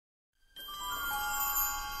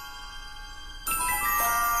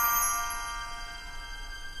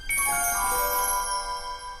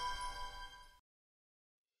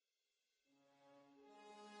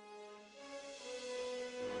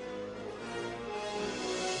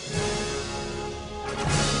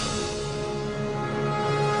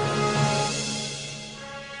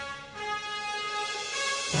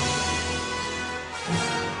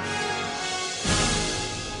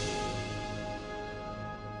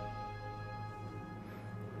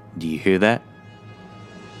Do you hear that?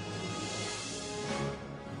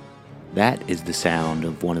 That is the sound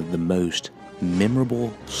of one of the most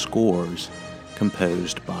memorable scores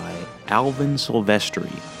composed by Alvin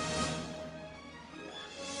Silvestri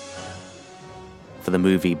for the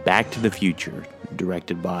movie Back to the Future,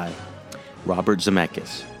 directed by Robert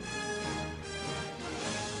Zemeckis.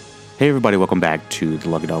 Hey everybody, welcome back to the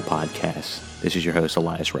Lucky Dog Podcast. This is your host,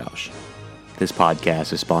 Elias Roush. This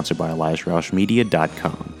podcast is sponsored by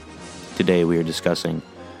EliasRoushMedia.com. Today we are discussing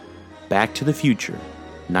Back to the Future,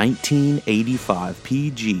 1985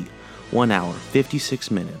 PG, 1 hour,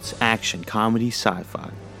 56 minutes, action, comedy,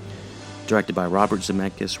 sci-fi. Directed by Robert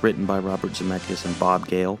Zemeckis, written by Robert Zemeckis and Bob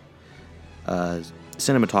Gale.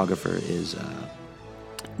 Cinematographer is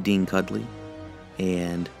Dean Cudley,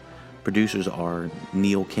 and producers are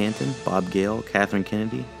Neil Canton, Bob Gale, Catherine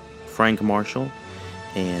Kennedy, Frank Marshall,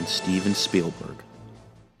 and Steven Spielberg.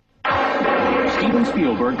 Steven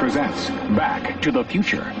Spielberg presents Back to the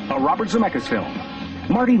Future, a Robert Zemeckis film.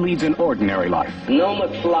 Marty leads an ordinary life. No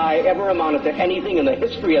McFly ever amounted to anything in the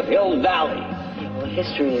history of Hill Valley. Yeah, well,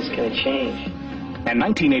 history is going to change. And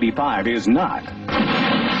 1985 is not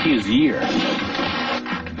his year.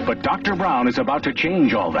 But Dr. Brown is about to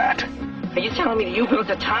change all that. Are you telling me that you built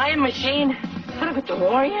a time machine? What about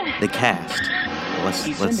DeLorean? The cast.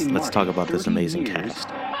 Let's talk about this amazing cast.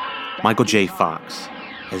 Michael J. Fox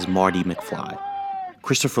as Marty McFly.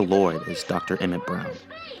 Christopher Lloyd as Dr. Emmett Brown.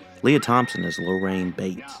 Leah Thompson as Lorraine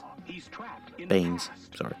Baines.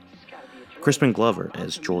 Crispin Glover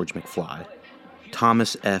as George McFly.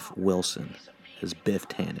 Thomas F. Wilson as Biff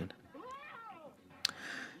Tannen.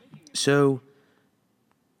 So,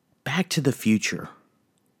 Back to the Future.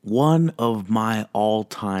 One of my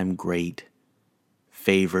all-time great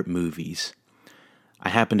favorite movies. I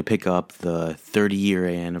happened to pick up the 30-year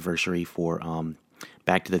anniversary for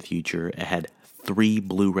Back to the Future. It had 3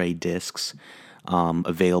 Blu-ray discs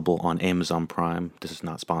available on Amazon Prime. This is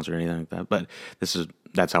not sponsored or anything like that, but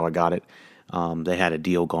that's how I got it. They had a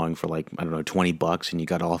deal going for $20, and you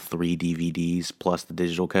got all 3 DVDs plus the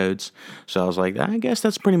digital codes. So I was like, I guess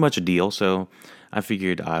that's pretty much a deal. So I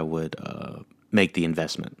figured I would make the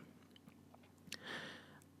investment.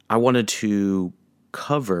 I wanted to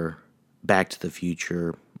cover Back to the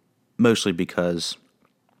Future mostly because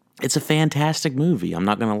it's a fantastic movie. I'm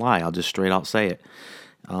not going to lie. I'll just straight out say it.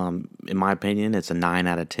 In my opinion, it's a 9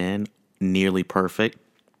 out of 10. Nearly perfect.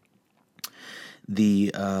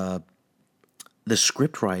 The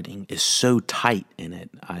script writing is so tight in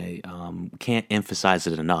it. I can't emphasize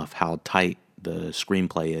it enough how tight the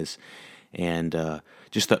screenplay is. And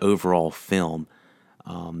just the overall film,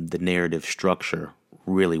 the narrative structure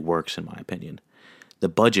really works in my opinion. The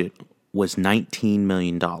budget was $19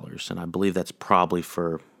 million, and I believe that's probably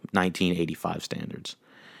for 1985 standards.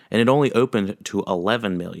 And it only opened to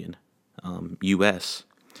 $11 million US,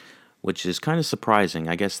 which is kind of surprising.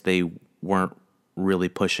 I guess they weren't really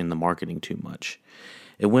pushing the marketing too much.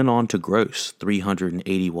 It went on to gross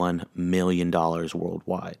 $381 million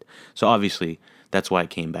worldwide. So obviously, that's why it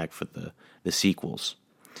came back for the sequels.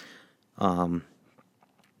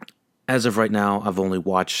 As of right now, I've only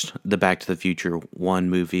watched the Back to the Future 1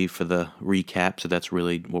 movie for the recap, so that's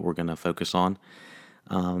really what we're going to focus on.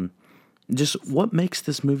 Just what makes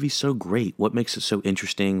this movie so great? What makes it so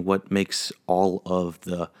interesting? What makes all of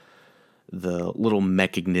the little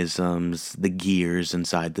mechanisms, the gears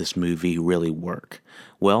inside this movie really work?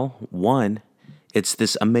 Well, one, it's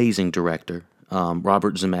this amazing director,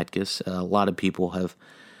 Robert Zemeckis. A lot of people have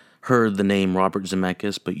heard the name Robert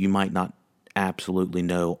Zemeckis, but you might not absolutely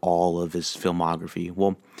know all of his filmography.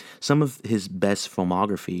 Well, some of his best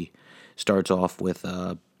filmography starts off with,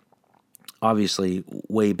 obviously,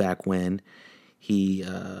 way back when he,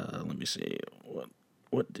 let me see,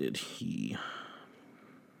 what did he,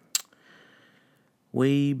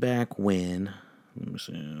 way back when, let me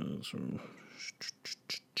see,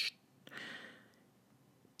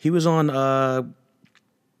 he was on a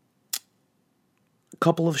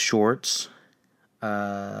couple of shorts.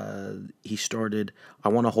 He started I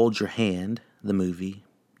Want to Hold Your Hand, the movie,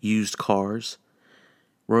 Used Cars,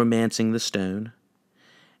 Romancing the Stone,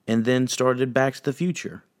 and then started Back to the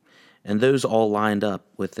Future. And those all lined up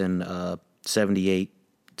within 78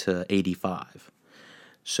 to 85.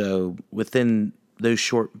 So within those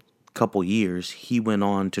short couple years, he went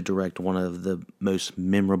on to direct one of the most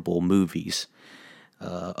memorable movies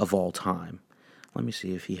of all time. Let me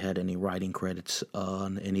see if he had any writing credits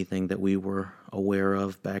on anything that we were aware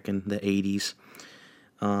of back in the 80s.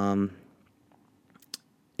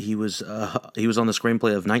 He was on the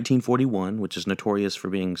screenplay of 1941, which is notorious for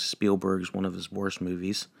being Spielberg's one of his worst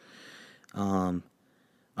movies.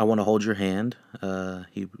 I Want to Hold Your Hand. I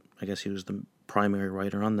guess he was the primary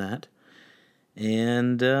writer on that.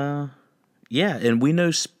 And yeah, and we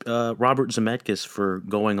know Robert Zemeckis for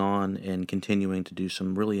going on and continuing to do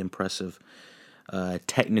some really impressive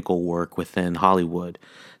technical work within Hollywood,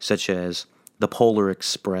 such as The Polar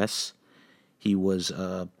Express. He was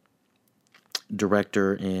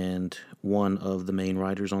director and one of the main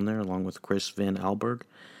writers on there, along with Chris Van Allsburg.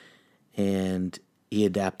 And he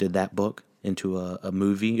adapted that book into a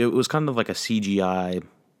movie. It was kind of like a CGI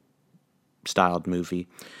styled movie.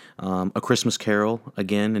 A Christmas Carol,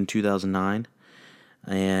 again, in 2009.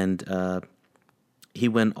 And he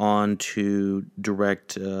went on to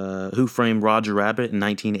direct Who Framed Roger Rabbit in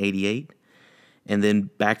 1988. And then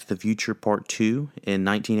Back to the Future Part 2 in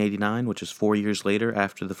 1989, which is 4 years later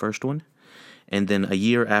after the first one. And then a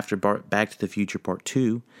year after Back to the Future Part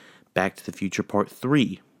 2, Back to the Future Part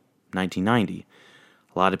 3, 1990.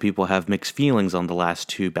 A lot of people have mixed feelings on the last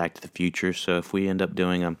two Back to the Future, so if we end up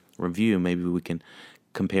doing a review, maybe we can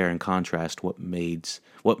compare and contrast what makes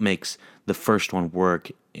the first one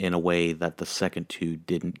work in a way that the second two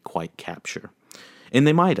didn't quite capture. And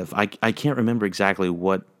they might have. I can't remember exactly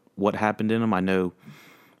what happened in them. I know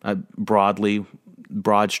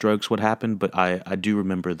broad strokes what happened, but I do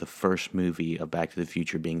remember the first movie of Back to the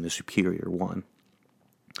Future being the superior one.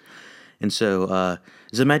 And so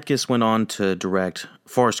Zemeckis went on to direct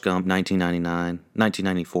Forrest Gump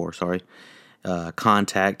 1994,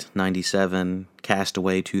 Contact 97,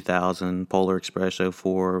 Castaway 2000, Polar Express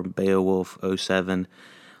 04, Beowulf 07,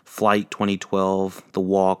 Flight 2012, The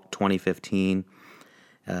Walk 2015,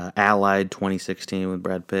 Allied 2016 with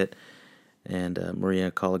Brad Pitt and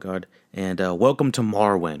Maria Cotillard, and Welcome to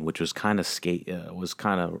Marwen, which was kind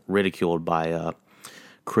of ridiculed by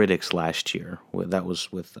critics last year. That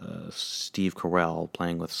was with Steve Carell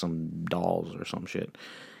playing with some dolls or some shit.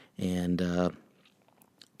 And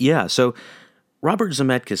yeah, so Robert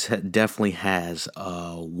Zemeckis definitely has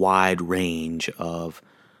a wide range of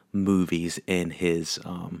movies in his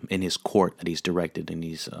court that he's directed and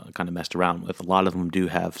he's kind of messed around with. A lot of them do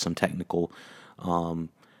have some technical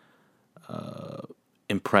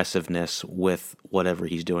impressiveness with whatever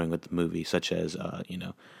he's doing with the movie, such as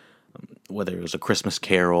whether it was A Christmas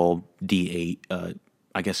Carol, D8,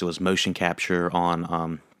 I guess it was motion capture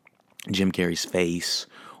on Jim Carrey's face,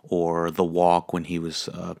 or The Walk when he was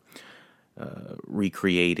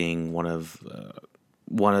recreating one of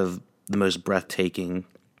the most breathtaking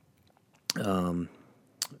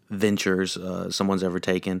ventures someone's ever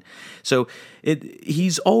taken. So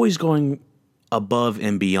he's always going above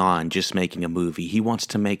and beyond just making a movie. He wants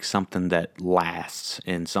to make something that lasts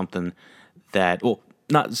and something that, well,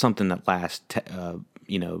 not something that lasts,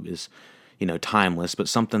 is, timeless, but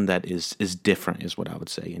something that is different is what I would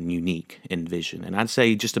say, and unique in vision. And I'd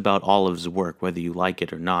say just about all of his work, whether you like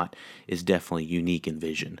it or not, is definitely unique in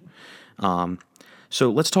vision.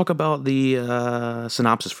 So let's talk about the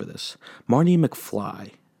synopsis for this. Marty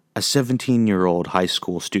McFly, a 17-year-old high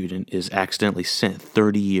school student, is accidentally sent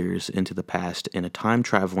 30 years into the past in a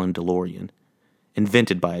time-traveling DeLorean,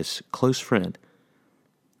 invented by his close friend,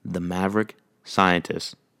 the maverick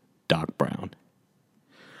scientist, Doc Brown.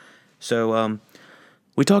 So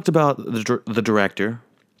we talked about the director.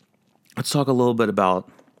 Let's talk a little bit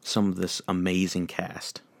about some of this amazing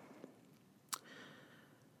cast.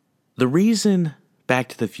 The reason Back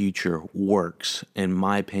to the Future works, in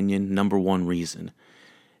my opinion, number one reason,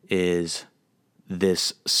 is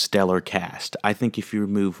this stellar cast. I think if you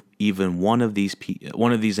remove even one of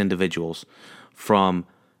these individuals from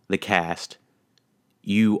the cast,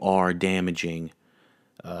 you are damaging.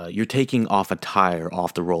 You're taking off a tire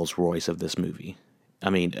off the Rolls Royce of this movie. I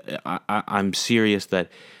mean, I'm serious that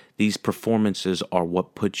these performances are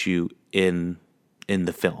what put you in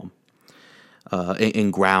the film,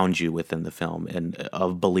 and ground you within the film and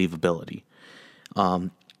of believability.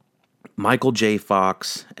 Michael J.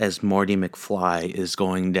 Fox as Marty McFly is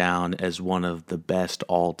going down as one of the best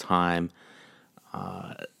all-time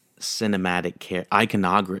cinematic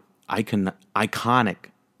iconic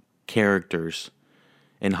characters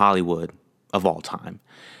in Hollywood of all time.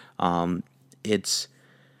 It's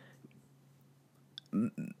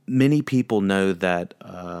many people know that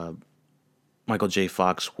Michael J.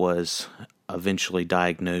 Fox was eventually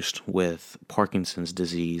diagnosed with Parkinson's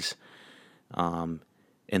disease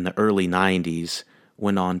in the early 90s,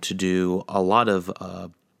 went on to do a lot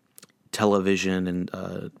of television and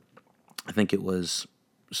I think it was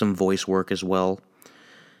some voice work as well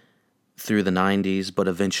through the 90s, but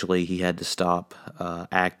eventually he had to stop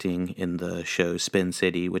acting in the show Spin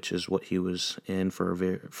City, which is what he was in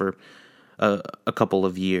for a couple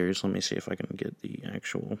of years. Let me see if I can get the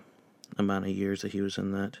actual amount of years that he was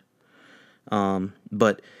in that.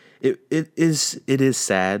 But it is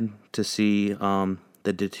sad to see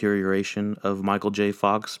the deterioration of Michael J.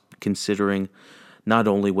 Fox, considering not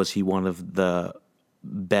only was he one of the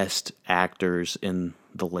best actors in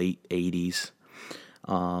the late 80s,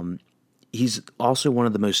 he's also one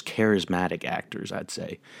of the most charismatic actors, I'd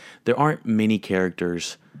say. There aren't many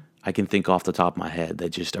characters I can think off the top of my head that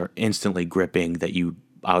just are instantly gripping that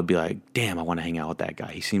I would be like, damn, I want to hang out with that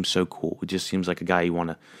guy. He seems so cool. It just seems like a guy you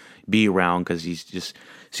want to be around because he's just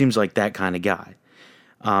seems like that kind of guy.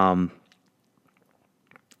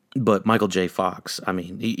 But Michael J. Fox, I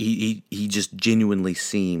mean, he just genuinely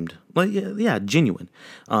seemed like, yeah, genuine.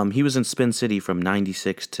 He was in Spin City from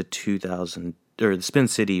 96 to 2000, or Spin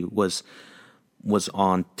City was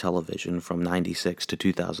on television from 96 to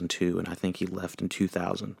 2002, and I think he left in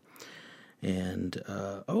 2000. And,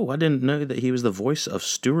 I didn't know that he was the voice of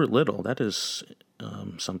Stuart Little. That is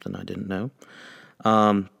something I didn't know.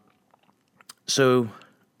 So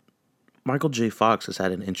Michael J. Fox has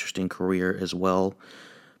had an interesting career as well.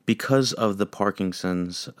 Because of the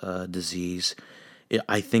Parkinson's disease,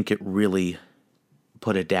 I think it really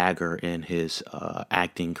put a dagger in his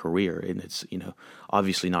acting career, and it's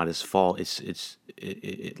obviously not his fault. It's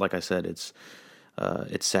like I said, it's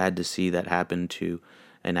sad to see that happen to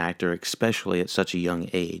an actor, especially at such a young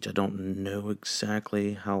age. I don't know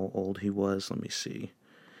exactly how old he was. Let me see.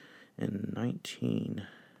 In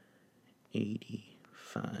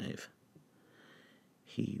 1985,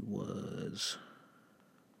 he was.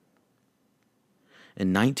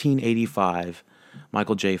 In 1985,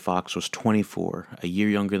 Michael J. Fox was 24, a year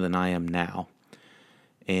younger than I am now.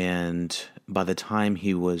 And by the time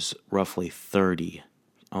he was roughly 30,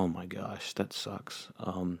 oh my gosh, that sucks.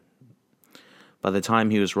 By the time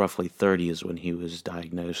he was roughly 30 is when he was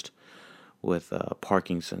diagnosed with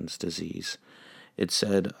Parkinson's disease. It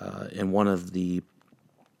said in one of the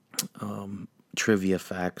trivia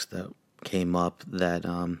facts that came up that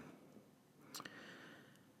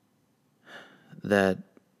that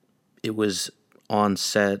it was on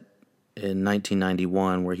set in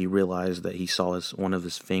 1991 where he realized that he saw one of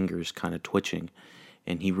his fingers kind of twitching,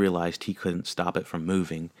 and he realized he couldn't stop it from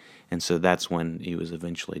moving, and so that's when he was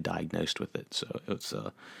eventually diagnosed with it.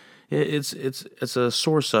 So it's a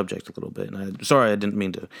sore subject a little bit, and I didn't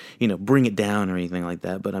mean to bring it down or anything like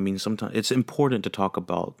that, but I mean sometimes it's important to talk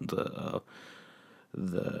about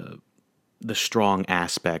the strong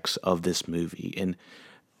aspects of this movie. And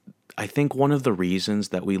I think one of the reasons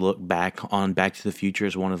that we look back on Back to the Future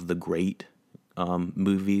as one of the great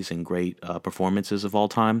movies and great performances of all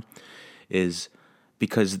time is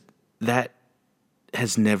because that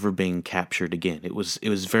has never been captured again. It was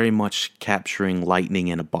very much capturing lightning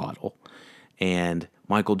in a bottle, and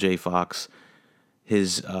Michael J. Fox,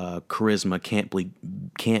 his charisma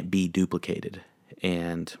can't be duplicated,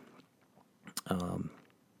 and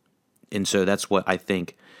so that's what I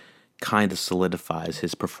think kind of solidifies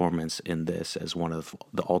his performance in this as one of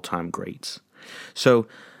the all-time greats. So,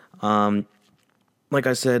 like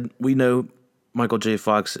I said, we know Michael J.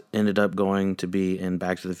 Fox ended up going to be in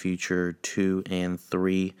Back to the Future 2 and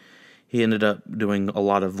 3. He ended up doing a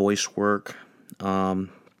lot of voice work.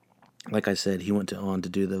 Like I said, he went on to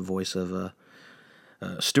do the voice of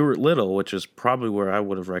Stuart Little, which is probably where I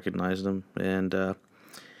would have recognized him. And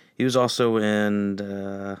he was also in,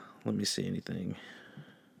 let me see anything.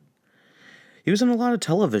 He was in a lot of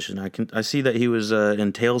television. I see that he was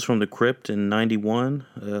in Tales from the Crypt in 91,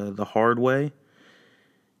 The Hard Way,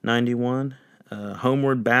 91,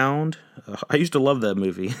 Homeward Bound. I used to love that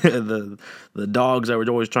movie. the dogs that were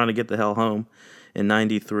always trying to get the hell home in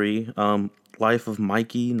 93. Life of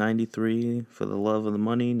Mikey, 93, For the Love of the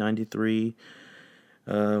Money, 93.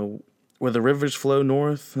 Where the Rivers Flow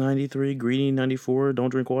North, 93, Greedy, 94,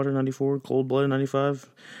 Don't Drink Water, 94, Cold Blooded,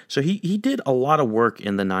 95. So he did a lot of work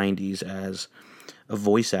in the 90s as a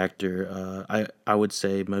voice actor. I would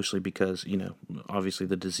say mostly because, obviously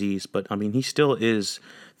the disease, but I mean, he still is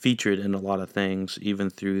featured in a lot of things,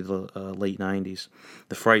 even through the late 90s.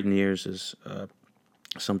 The Frightened Years is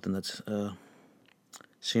something that's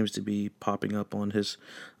seems to be popping up on his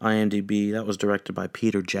IMDb. That was directed by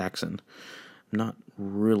Peter Jackson. Not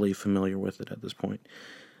really familiar with it at this point.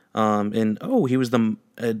 He was the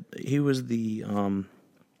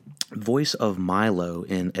voice of Milo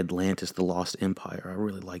in Atlantis: The Lost Empire. I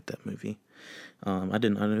really liked that movie. I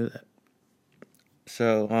know that.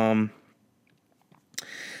 So,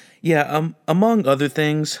 among other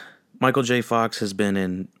things, Michael J. Fox has been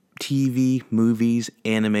in TV, movies,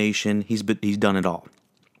 animation. He's done it all,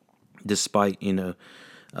 despite the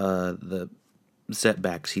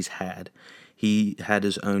setbacks he's had. He had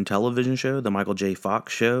his own television show, The Michael J.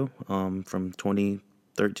 Fox Show, from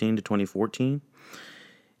 2013 to 2014.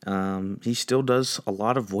 He still does a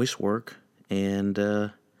lot of voice work,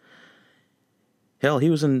 and hell,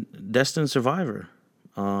 he was in Destined Survivor.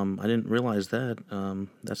 I didn't realize that.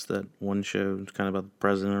 That's that one show, kind of about the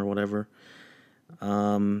president or whatever.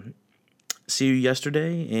 See You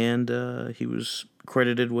Yesterday, and he was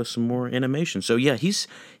credited with some more animation. So yeah, he's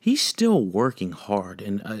still working hard,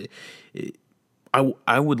 and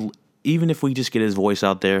I would, even if we just get his voice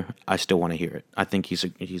out there, I still want to hear it. I think he's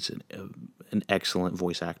an excellent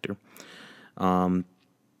voice actor.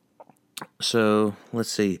 So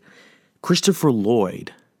let's see, Christopher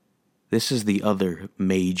Lloyd. This is the other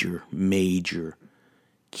major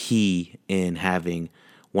key in having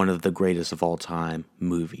one of the greatest of all time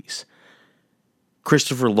movies.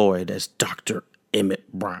 Christopher Lloyd as Dr.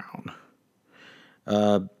 Emmett Brown.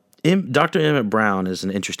 Dr. Emmett Brown is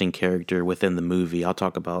an interesting character within the movie. I'll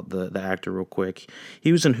talk about the actor real quick.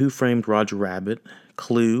 He was in Who Framed Roger Rabbit,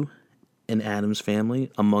 Clue, and Addams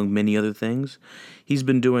Family, among many other things. He's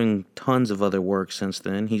been doing tons of other work since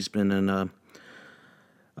then. He's been in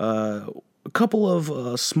a couple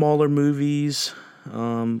of smaller movies,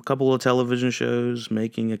 a couple of television shows,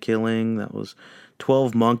 Making a Killing. That was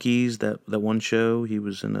 12 Monkeys, that one show. He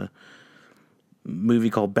was in a movie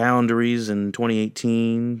called Boundaries in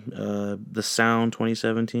 2018, The Sound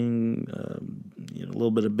 2017, a little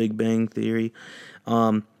bit of Big Bang Theory.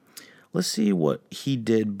 Let's see what he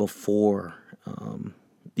did before. And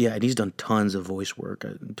he's done tons of voice work.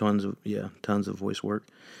 Tons of voice work.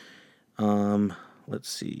 Let's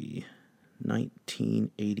see,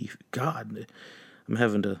 1980. God, I'm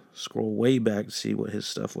having to scroll way back to see what his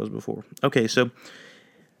stuff was before. Okay, so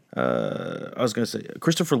I was going to say,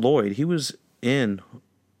 Christopher Lloyd, he was in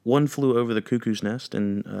One Flew Over the Cuckoo's Nest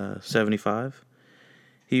in 75.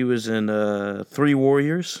 He was in Three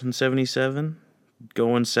Warriors in 77,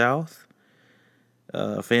 Going South,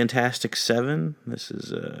 Fantastic Seven. This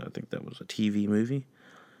is, I think that was a TV movie.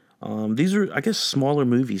 These are, I guess, smaller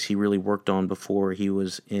movies he really worked on before he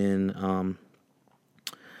was in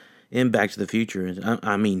Back to the Future.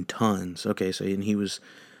 I mean, tons. Okay, so and he was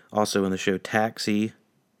also in the show Taxi.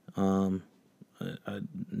 I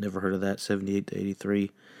never heard of that. 78 to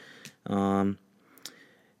 83.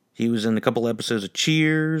 He was in a couple episodes of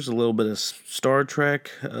Cheers, a little bit of Star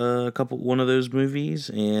Trek, one of those movies,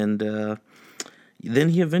 and then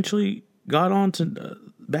he eventually got on to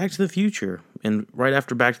Back to the Future. And right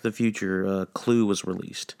after Back to the Future, Clue was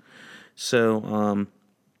released. So,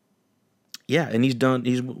 and he's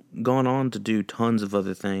gone on to do tons of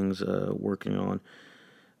other things, working on,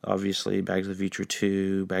 obviously, Back to the Future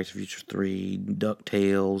 2, Back to the Future 3,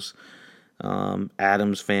 DuckTales,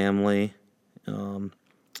 Addams Family. Who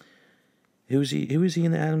was he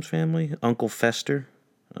in the Addams Family? Uncle Fester.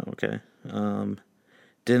 Okay.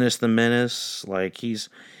 Dennis the Menace. Like, he's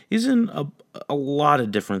in a lot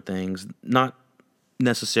of different things. Not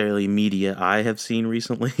necessarily media I have seen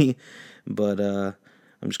recently, but I'm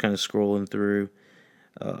just kind of scrolling through.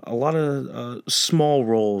 A lot of small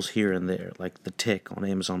roles here and there, like The Tick on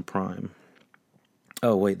Amazon Prime.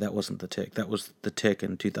 Oh, wait, that wasn't The Tick. That was The Tick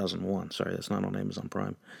in 2001. Sorry, that's not on Amazon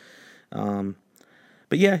Prime.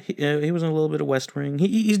 But yeah, he was in a little bit of West Wing.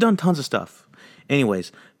 He's done tons of stuff.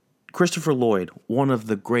 Anyways, Christopher Lloyd, one of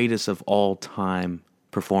the greatest of all time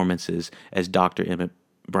performances as Dr. Emmett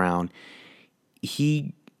Brown.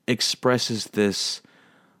 He expresses this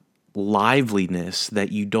liveliness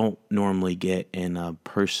that you don't normally get in a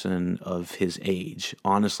person of his age.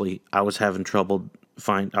 Honestly, I was having trouble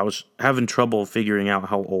figuring out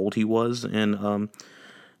how old he was in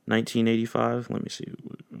 1985. Let me see.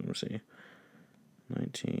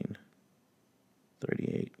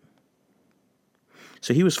 1938.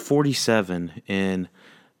 So he was 47 in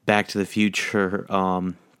Back to the Future.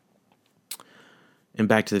 In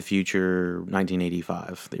Back to the Future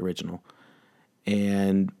 1985, the original.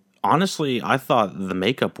 And honestly, I thought the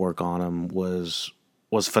makeup work on him was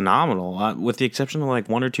phenomenal. With the exception of like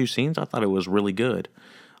one or two scenes, I thought it was really good.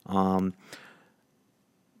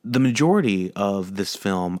 The majority of this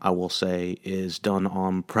film, I will say, is done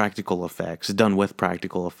with practical effects.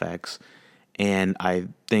 And I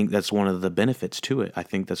think that's one of the benefits to it. I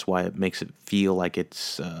think that's why it makes it feel like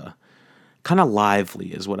it's kind of lively,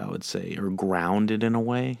 is what I would say, or grounded in a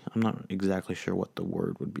way. I'm not exactly sure what the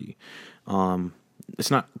word would be. It's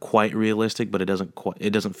not quite realistic, but it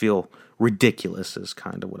doesn't feel ridiculous, is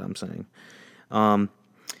kind of what I'm saying. So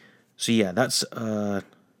yeah, that's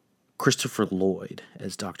Christopher Lloyd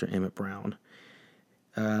as Dr. Emmett Brown.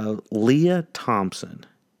 Leah Thompson.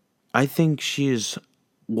 I think she is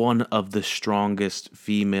one of the strongest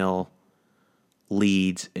female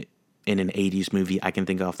leads in an 80s movie I can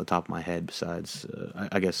think of off the top of my head besides,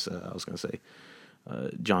 I guess I was going to say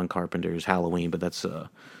John Carpenter's Halloween, but that's the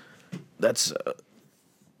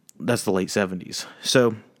late 70s.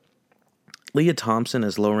 So Leah Thompson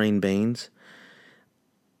as Lorraine Baines,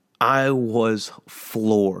 I was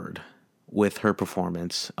floored with her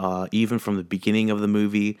performance. Even from the beginning of the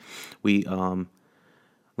movie,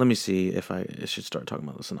 let me see if I should start talking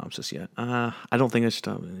about the synopsis yet. I don't think I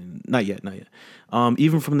should. Not yet.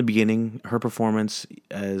 Even from the beginning, her performance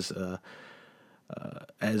as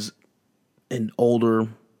an older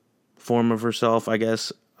form of herself, I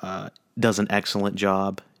guess, does an excellent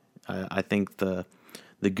job. I think the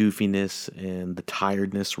goofiness and the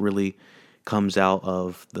tiredness really comes out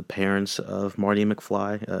of the parents of Marty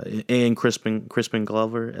McFly and Crispin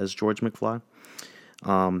Glover as George McFly.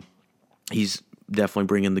 He's definitely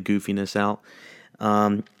bringing the goofiness out.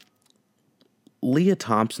 Leah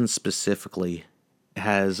Thompson specifically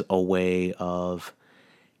has a way of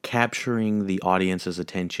capturing the audience's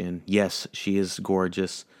attention. Yes, she is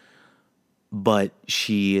gorgeous, but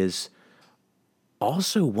she is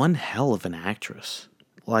also one hell of an actress.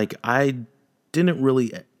 Like, I didn't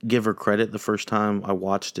really give her credit the first time I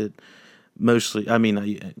watched it. Mostly,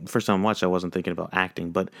 first time I watched it, I wasn't thinking about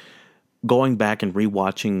acting, but going back and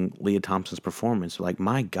rewatching Leah Thompson's performance, like,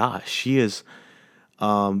 my gosh, she is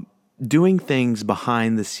doing things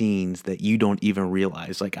behind the scenes that you don't even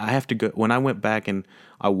realize. Like, I have to go, when I went back and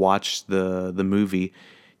I watched the movie,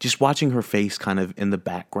 just watching her face kind of in the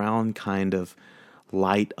background kind of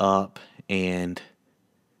light up and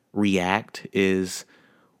react is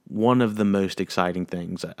one of the most exciting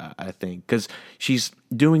things, I think, because she's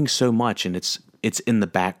doing so much and it's in the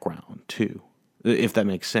background too, if that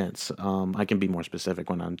makes sense. I can be more specific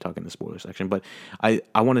when I'm talking the spoiler section, but I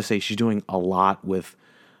want to say she's doing a lot with,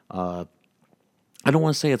 I don't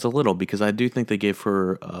want to say it's a little, because I do think they gave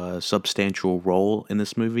her a substantial role in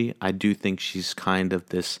this movie. I do think she's kind of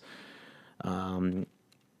this,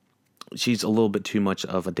 she's a little bit too much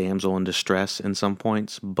of a damsel in distress in some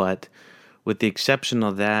points, but with the exception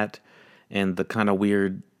of that and the kind of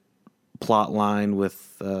weird plot line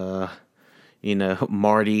with, Marty,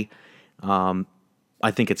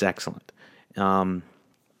 I think it's excellent.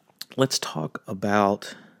 Let's talk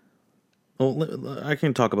about... Well, I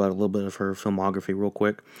can talk about a little bit of her filmography real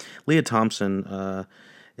quick. Leah Thompson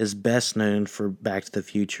is best known for Back to the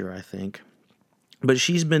Future, I think. But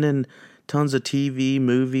she's been in tons of TV,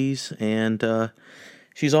 movies, and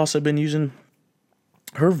she's also been using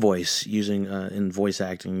her voice, in voice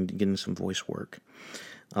acting, getting some voice work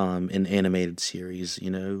in animated series,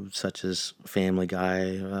 such as Family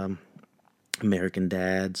Guy, American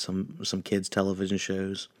Dad, some kids' television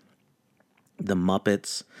shows, The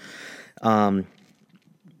Muppets.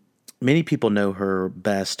 Many people know her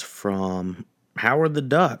best from Howard the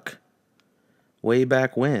Duck, way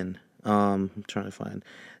back when. I'm trying to find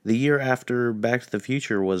the year after Back to the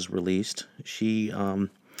Future was released. She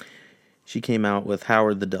came out with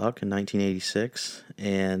Howard the Duck in 1986,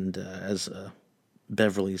 and as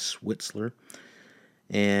Beverly Switzler.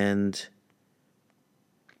 And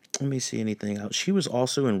let me see anything else. She was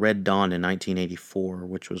also in Red Dawn in 1984,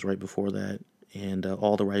 which was right before that, and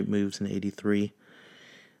All the Right Moves in 83.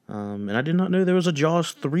 And I did not know there was a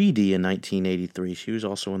Jaws 3D in 1983. She was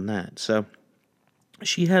also in that. So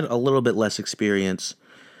she had a little bit less experience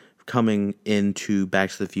coming into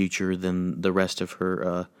Back to the Future than the rest of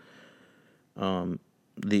her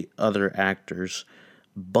the other actors,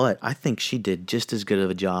 but I think she did just as good of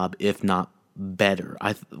a job, if not better.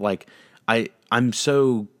 I'm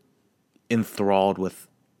so enthralled with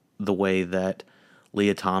the way that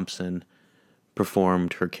Leah Thompson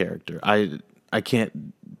performed her character. I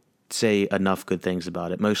can't say enough good things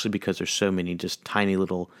about it, mostly because there's so many just tiny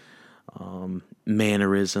little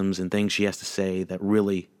mannerisms and things she has to say that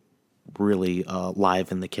really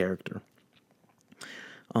liven the character.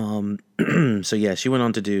 So yeah, she went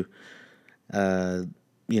on to do,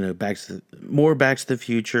 Back to the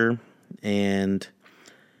Future, and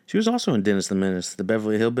she was also in Dennis the Menace, the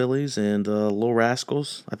Beverly Hillbillies, and Little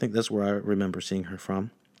Rascals. I think that's where I remember seeing her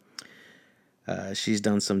from. She's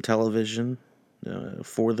done some television,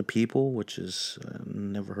 For the People, which is, I've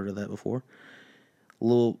never heard of that before.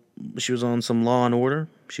 She was on some Law and Order.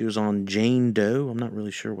 She was on Jane Doe. I'm not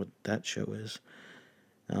really sure what that show is.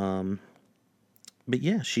 But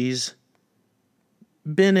yeah, she's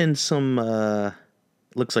been in some,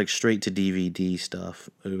 looks like straight to DVD stuff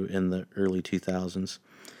in the early 2000s.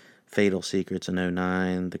 Fatal Secrets in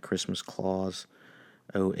 2009, The Christmas Clause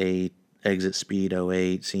 2008, Exit Speed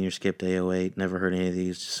 2008, Senior Skip Day 2008. Never heard any of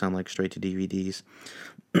these. Just sound like straight to DVDs.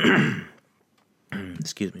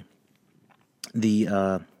 Excuse me.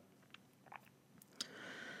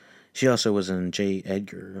 She also was in J.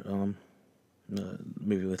 Edgar,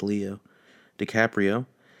 movie with Leo DiCaprio.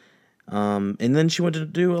 And then she went to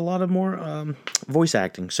do a lot of more voice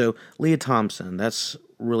acting. So Leah Thompson, that's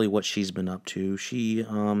really what she's been up to. She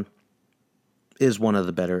is one of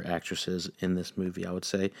the better actresses in this movie, I would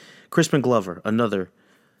say. Crispin Glover, another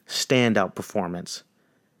standout performance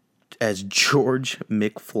as George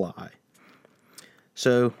McFly.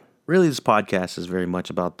 So really, this podcast is very much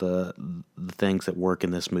about the things that work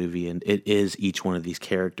in this movie, and it is each one of these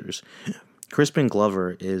characters. Crispin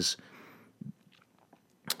Glover is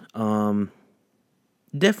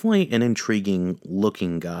definitely an intriguing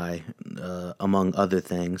looking guy, among other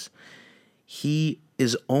things. He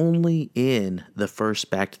is only in the first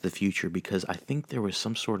Back to the Future because I think there was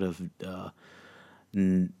some sort of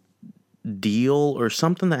deal or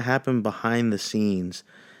something that happened behind the scenes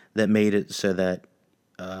that made it so that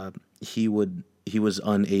he was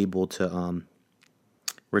unable to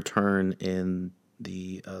return in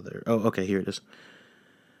the other. Oh, okay, here it is.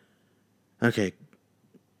 Okay.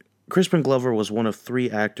 Crispin Glover was one of 3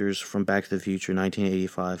 actors from Back to the Future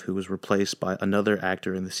 1985 who was replaced by another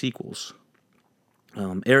actor in the sequels.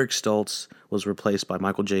 Eric Stoltz was replaced by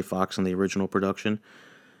Michael J. Fox in the original production.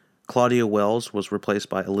 Claudia Wells was replaced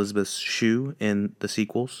by Elizabeth Shue in the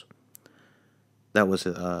sequels. That was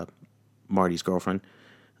Marty's girlfriend.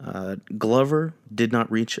 Glover did not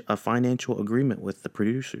reach a financial agreement with the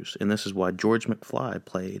producers, and this is why George McFly,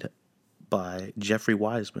 played by Jeffrey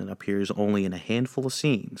Wiseman, appears only in a handful of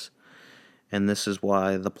scenes. And this is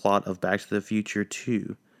why the plot of Back to the Future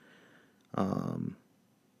 2...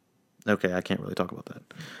 okay, I can't really talk about that.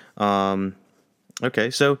 Okay,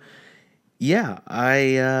 so, yeah,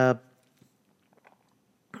 I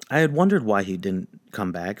had wondered why he didn't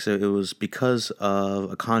come back. So it was because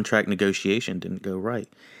of a contract negotiation didn't go right.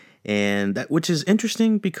 And that, which is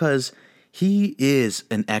interesting because he is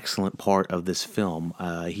an excellent part of this film.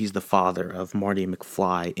 He's the father of Marty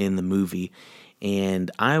McFly in the movie.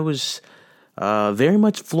 And I was very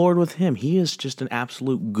much floored with him. He is just an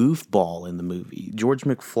absolute goofball in the movie. George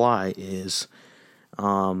McFly is...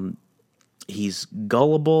 he's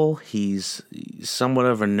gullible, he's somewhat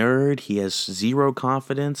of a nerd, he has zero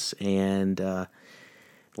confidence, and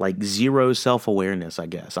zero self-awareness, I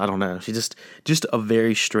guess. I don't know. He's just a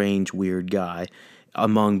very strange, weird guy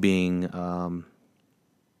among being,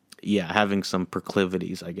 having some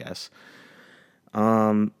proclivities, I guess.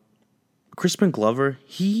 Crispin Glover,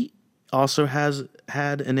 he also has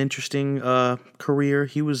had an interesting career.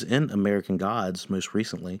 He was in American Gods most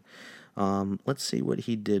recently. Let's see what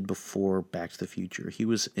he did before Back to the Future. He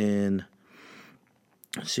was in...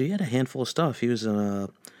 So he had a handful of stuff. He was in a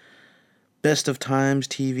Best of Times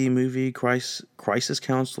TV movie, Crisis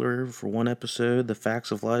Counselor for 1 episode, The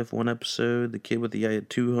Facts of Life 1 episode, The Kid with the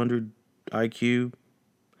 200 IQ,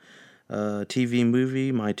 TV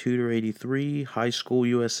movie, My Tutor 83, High School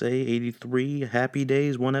USA 83, Happy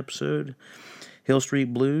Days 1 episode, Hill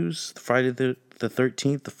Street Blues, Friday the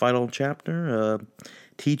 13th, the final chapter,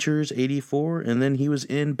 Teachers 84, and then he was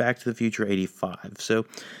in Back to the Future 85. So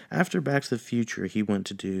after Back to the Future, he went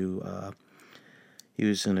to do, he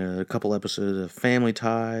was in a couple episodes of Family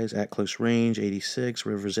Ties, At Close Range 86,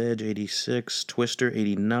 River's Edge 86, Twister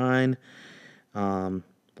 89.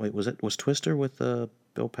 Was Twister with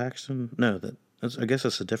Bill Paxton? No, I guess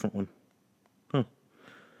that's a different one.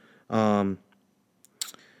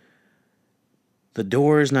 The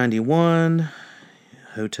Doors 91.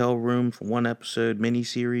 Hotel Room for 1 episode,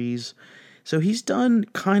 miniseries. So he's done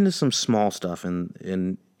kind of some small stuff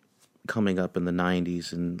in coming up in the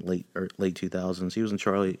 90s and late 2000s. He was in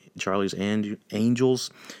Charlie's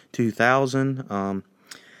Angels 2000.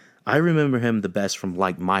 I remember him the best from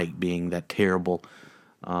Like Mike, being that terrible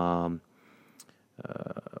what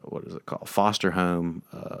is it called? Foster home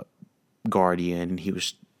guardian. He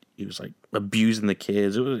was like abusing the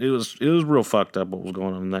kids. It was real fucked up what was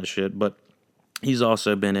going on in that shit, but he's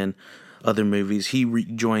also been in other movies. He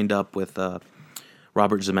joined up with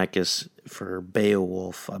Robert Zemeckis for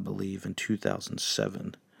Beowulf, I believe, in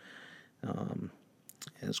 2007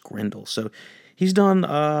 as Grendel. So he's done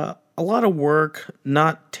a lot of work,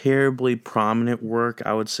 not terribly prominent work,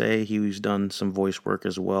 I would say. He's done some voice work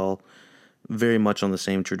as well, very much on the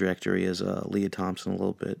same trajectory as Leah Thompson a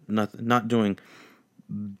little bit. Not doing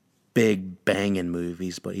big banging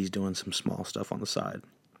movies, but he's doing some small stuff on the side.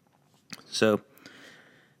 So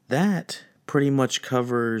that pretty much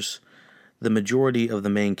covers the majority of the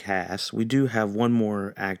main cast. We do have one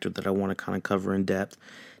more actor that I want to kind of cover in depth.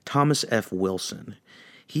 Thomas F. Wilson.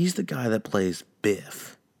 He's the guy that plays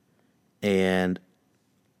Biff. And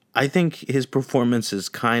I think his performance is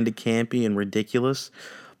kind of campy and ridiculous,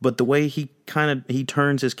 but the way he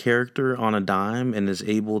turns his character on a dime and is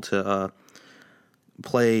able to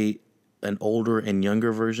play an older and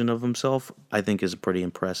younger version of himself, I think is pretty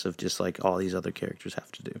impressive, just like all these other characters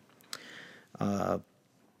have to do.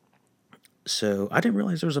 So I didn't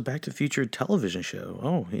realize there was a Back to the Future television show.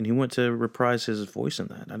 Oh, and he went to reprise his voice in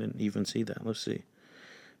that. I didn't even see that. Let's see.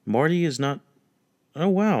 Marty is not... Oh,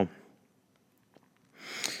 wow.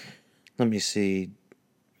 Let me see.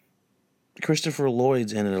 Christopher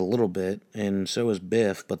Lloyd's in it a little bit, and so is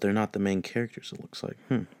Biff, but they're not the main characters, it looks like.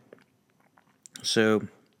 So,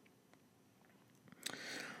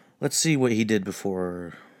 let's see what he did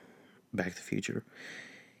before Back to the Future.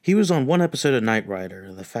 He was on one episode of Knight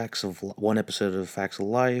Rider, one episode of Facts of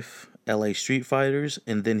Life, LA Street Fighters,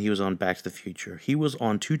 and then he was on Back to the Future. He was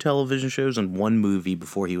on 2 television shows and 1 movie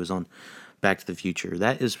before he was on Back to the Future.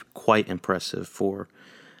 That is quite impressive for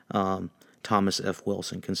Thomas F.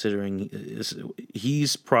 Wilson, considering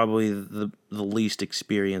he's probably the least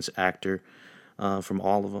experienced actor from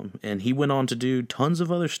all of them. And he went on to do tons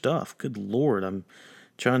of other stuff. Good Lord, I'm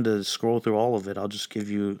trying to scroll through all of it. I'll just give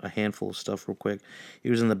you a handful of stuff real quick.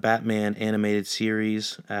 He was in the Batman animated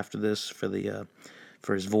series after this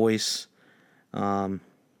for his voice. He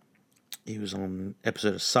was on an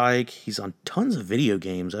episode of Psych. He's on tons of video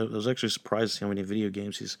games. I was actually surprised to see how many video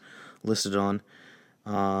games he's listed on.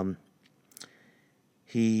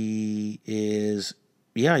 He is,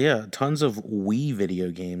 tons of Wii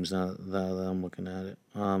video games now that I'm looking at it.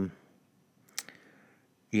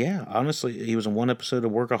 Honestly, he was on 1 episode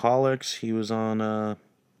of Workaholics. He was on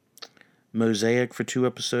Mosaic for 2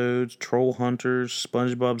 episodes, Troll Hunters,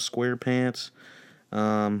 SpongeBob SquarePants,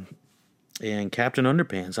 and Captain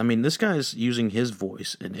Underpants. I mean, this guy's using his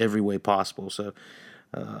voice in every way possible, so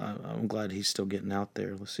I'm glad he's still getting out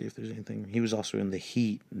there. Let's see if there's anything. He was also in The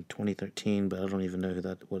Heat in 2013, but I don't even know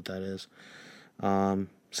what that is.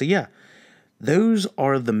 Those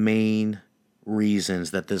are the main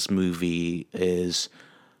reasons that this movie is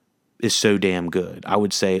so damn good. I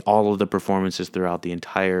would say all of the performances throughout the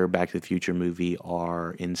entire Back to the Future movie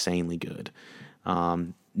are insanely good.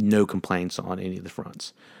 No complaints on any of the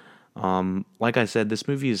fronts. Like I said, this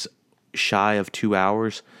movie is shy of 2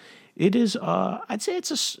 hours. It is, I'd say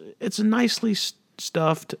it's a nicely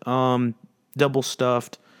stuffed, double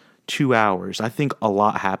stuffed 2 hours. I think a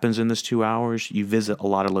lot happens in this 2 hours. You visit a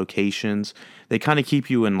lot of locations. They kind of keep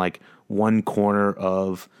you in like one corner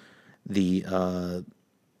of the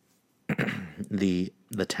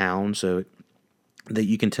the town, so that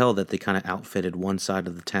you can tell that they kind of outfitted one side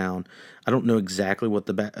of the town. I don't know exactly what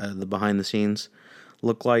the behind the scenes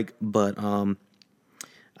look like, but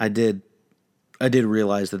I did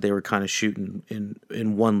realize that they were kind of shooting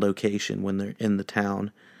in one location when they're in the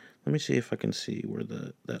town. Let me see if I can see where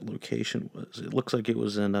that location was. It looks like it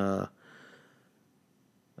was in Hill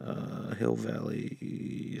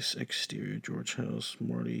Valley's exterior, George House,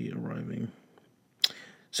 Marty arriving.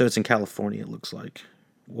 So it's in California, it looks like.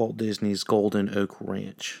 Walt Disney's Golden Oak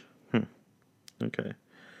Ranch. Okay.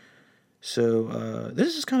 So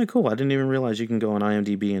this is kind of cool. I didn't even realize you can go on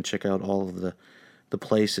IMDb and check out all of the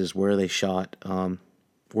places where they shot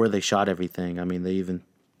everything. I mean,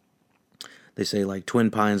 they say like Twin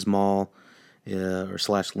Pines Mall or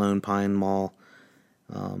 / Lone Pine Mall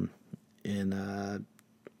in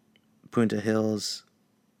Punta Hills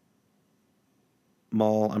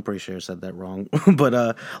Mall. I'm pretty sure I said that wrong,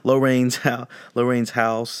 but Lorraine's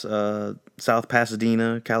house, South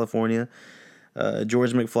Pasadena, California.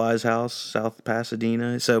 George McFly's house, South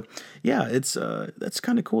Pasadena. So yeah, that's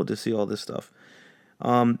kind of cool to see all this stuff.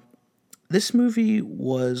 This movie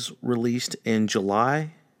was released in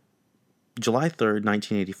July 3rd,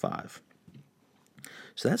 1985.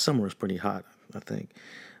 So that summer was pretty hot, I think.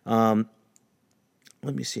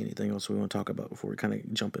 Let me see anything else we want to talk about before we kind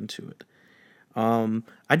of jump into it.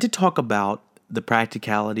 I did talk about the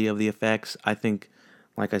practicality of the effects. I think,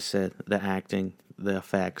 like I said, the acting, the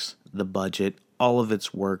effects, the budget, all of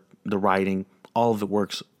its work, the writing, all of it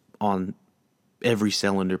works on every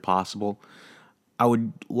cylinder possible. I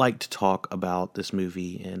would like to talk about this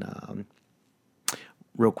movie and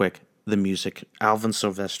real quick, the music. Alvin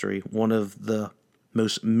Silvestri, one of the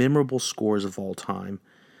most memorable scores of all time.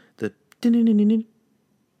 The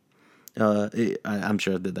I'm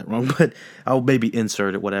sure I did that wrong, but I'll maybe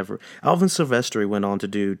insert it, whatever. Alvin Silvestri went on to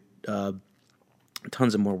do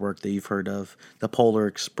tons of more work that you've heard of. The Polar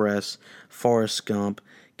Express, Forrest Gump,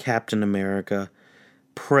 Captain America,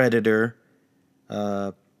 Predator.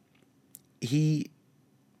 And he's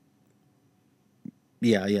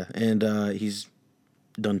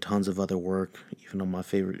done tons of other work. even on my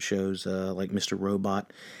favorite shows like Mr.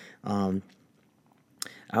 Robot.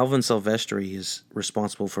 Alvin Silvestri is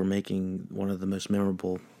responsible for making one of the most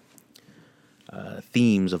memorable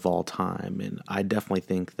themes of all time, and I definitely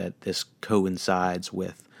think that this coincides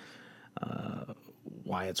with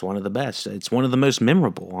why it's one of the best. It's one of the most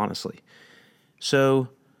memorable, honestly. So,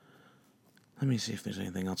 let me see if there's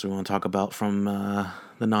anything else we want to talk about from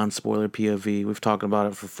the non-spoiler POV. We've talked about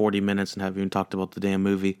it for 40 minutes and haven't even talked about the damn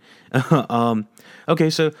movie. Okay,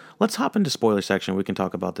 so let's hop into spoiler section. We can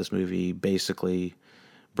talk about this movie, basically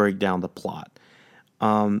break down the plot.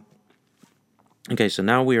 Okay, so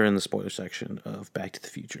now we are in the spoiler section of Back to the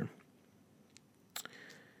Future.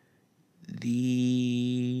 Let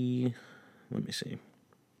me see.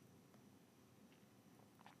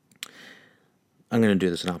 I'm going to do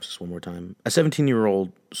the synopsis one more time. A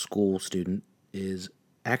 17-year-old school student is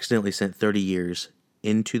accidentally sent 30 years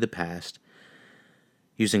into the past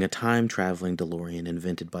using a time-traveling DeLorean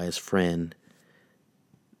invented by his friend,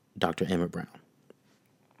 Dr. Emmett Brown.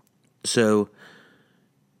 So,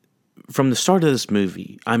 from the start of this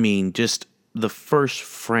movie, I mean, just the first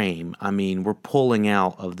frame, I mean, we're pulling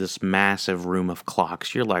out of this massive room of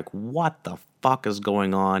clocks. You're like, what the fuck is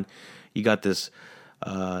going on? You got this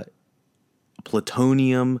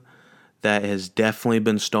plutonium that has definitely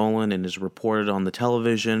been stolen and is reported on the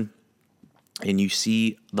television, and you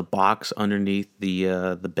see the box underneath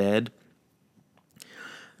the bed.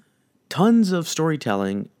 Tons of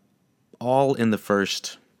storytelling, all in the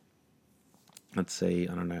first, let's say,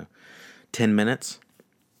 10 minutes.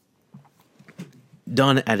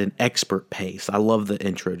 Done at an expert pace. I love the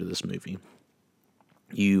intro to this movie.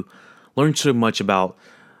 You learn so much about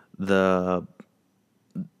the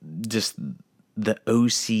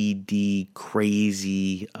OCD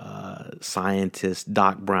crazy scientist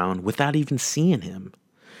Doc Brown without even seeing him.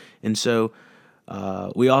 And so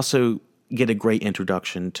we also get a great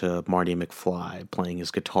introduction to Marty McFly playing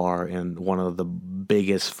his guitar in one of the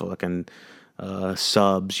biggest fucking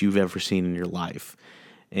subs you've ever seen in your life.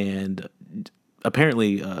 And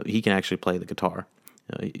apparently he can actually play the guitar.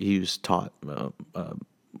 He was taught, not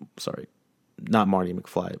Marty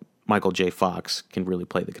McFly, Michael J. Fox can really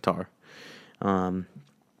play the guitar.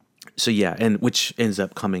 So yeah, and which ends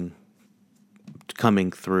up coming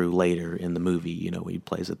through later in the movie. You know, he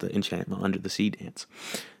plays at the Enchantment Under the Sea dance.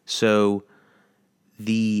 So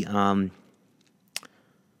the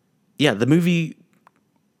movie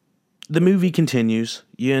continues.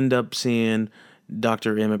 You end up seeing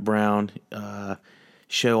Dr. Emmett Brown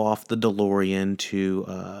show off the DeLorean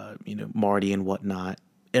to Marty and whatnot.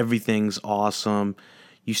 Everything's awesome.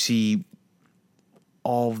 You see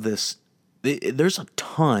all of this. There's a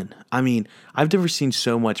ton. I mean, I've never seen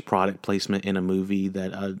so much product placement in a movie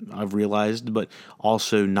that I've realized, but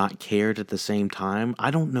also not cared at the same time. I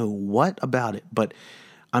don't know what about it, but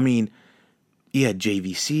I mean, you had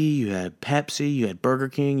JVC, you had Pepsi, you had Burger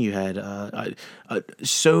King, you had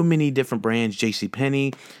so many different brands,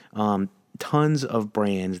 JCPenney, tons of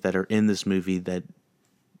brands that are in this movie that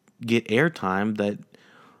get airtime that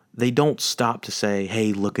they don't stop to say,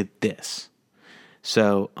 hey, look at this.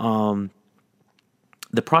 So,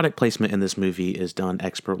 the product placement in this movie is done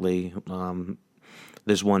expertly.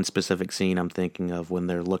 There's one specific scene I'm thinking of when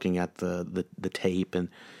they're looking at the tape, and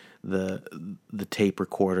the tape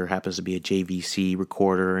recorder happens to be a JVC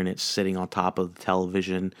recorder, and it's sitting on top of the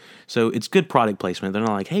television. So it's good product placement. They're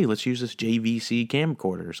not like, hey, let's use this JVC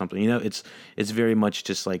camcorder or something. You know, it's very much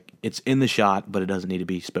just like it's in the shot, but it doesn't need to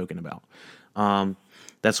be spoken about.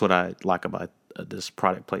 That's what I like about this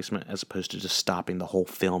product placement, as opposed to just stopping the whole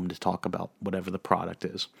film to talk about whatever the product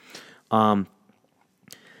is. Let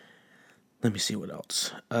me see what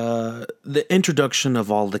else. The introduction of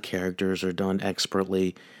all the characters are done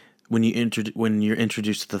expertly. When you're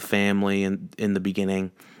introduced to the family in the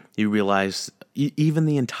beginning, you realize even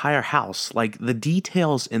the entire house, like the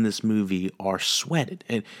details in this movie are sweated,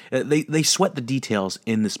 and they sweat the details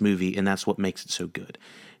in this movie, and that's what makes it so good.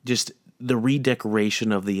 Just the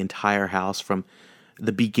redecoration of the entire house from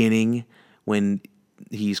the beginning, when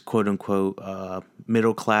he's quote unquote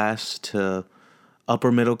middle class, to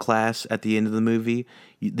upper middle class at the end of the movie.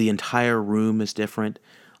 The entire room is different.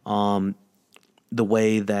 The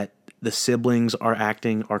way that the siblings are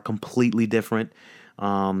acting are completely different.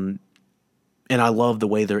 And I love the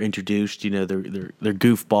way they're introduced. You know, they're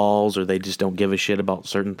goofballs, or they just don't give a shit about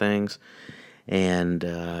certain things. And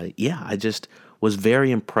I just was very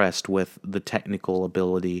impressed with the technical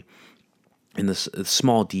ability and the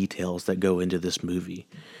small details that go into this movie.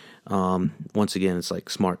 Once again, it's like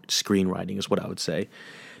smart screenwriting is what I would say.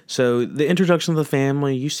 So the introduction of the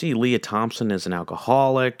family, you see Leah Thompson as an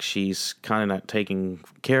alcoholic. She's kind of not taking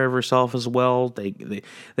care of herself as well. They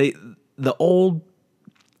the old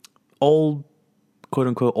quote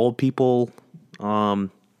unquote old people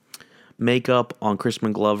makeup on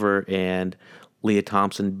Crispin Glover and Leah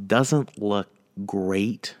Thompson doesn't look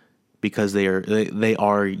great because they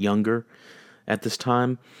are younger at this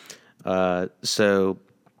time. So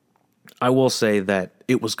I will say that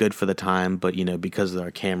it was good for the time, but because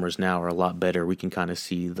our cameras now are a lot better, we can kind of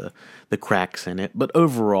see the cracks in it. But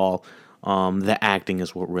overall, the acting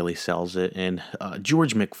is what really sells it. And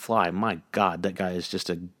George McFly, my God, that guy is just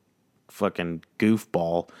a fucking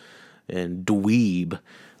goofball and dweeb.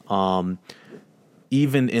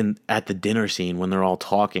 Even at the dinner scene when they're all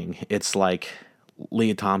talking, it's like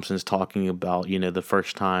Leah Thompson's talking about the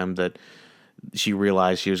first time that she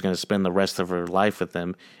realized she was going to spend the rest of her life with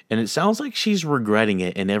him, and it sounds like she's regretting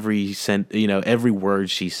it in every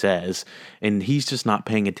word she says, and he's just not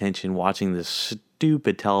paying attention, watching this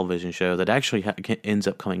stupid television show that actually ends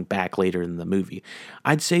up coming back later in the movie.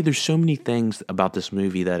 I'd say there's so many things about this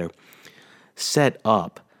movie that are set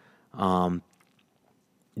up,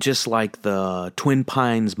 just like the Twin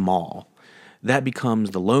Pines Mall. That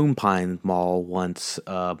becomes the Lone Pine Mall once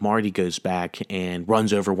Marty goes back and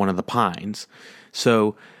runs over one of the pines.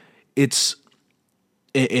 So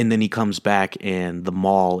and then he comes back and the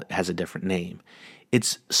mall has a different name.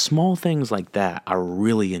 It's small things like that I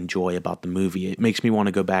really enjoy about the movie. It makes me want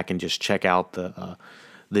to go back and just check out the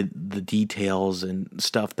details and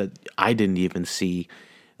stuff that I didn't even see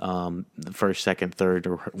the first, second, third,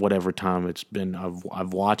 or whatever time it's been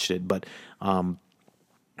I've watched it. But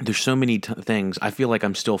there's so many things. I feel like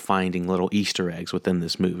I'm still finding little Easter eggs within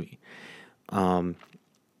this movie. And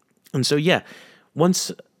so, yeah,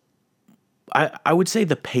 once I would say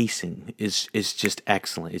the pacing is just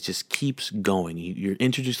excellent. It just keeps going. You're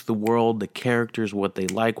introduced to the world, the characters, what they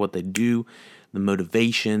like, what they do, the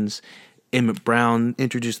motivations. Emmett Brown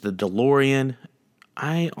introduced the DeLorean.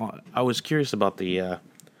 I was curious about the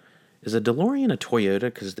is a DeLorean a Toyota?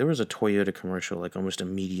 Because there was a Toyota commercial like almost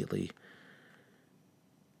immediately.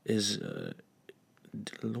 Is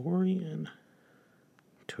DeLorean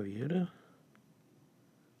Toyota?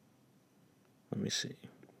 Let me see.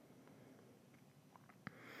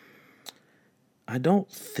 I don't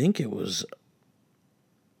think it was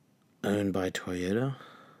owned by Toyota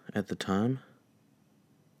at the time.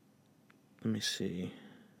 Let me see.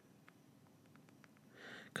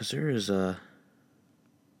 Because there is a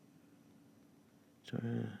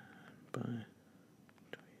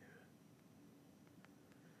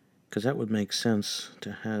because that would make sense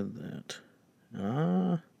to have that.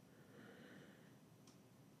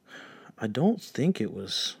 I don't think it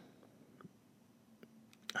was.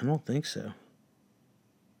 I don't think so.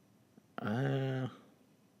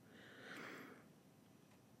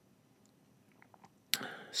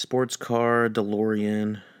 Sports car,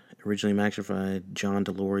 DeLorean, originally manufactured by John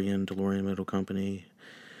DeLorean, DeLorean Motor Company,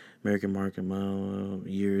 American market model,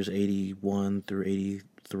 years 81 through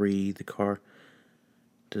 83. The car,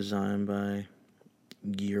 designed by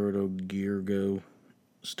Guido Girgo,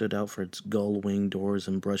 stood out for its gull wing doors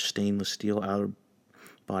and brushed stainless steel outer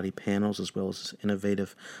body panels, as well as its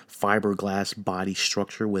innovative fiberglass body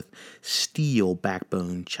structure with steel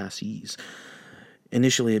backbone chassis.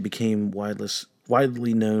 Initially, it became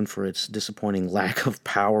widely known for its disappointing lack of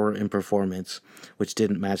power and performance, which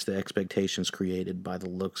didn't match the expectations created by the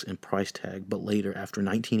looks and price tag. But later, after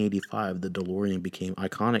 1985, the DeLorean became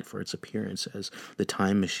iconic for its appearance as the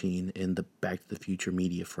time machine in the Back to the Future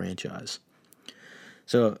media franchise.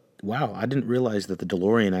 So, wow, I didn't realize that the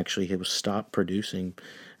DeLorean actually was stopped producing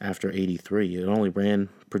after 83. It only ran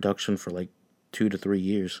production for like 2 to 3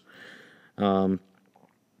 years.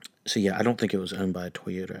 So yeah, I don't think it was owned by a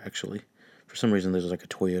Toyota, actually. For some reason, there's like a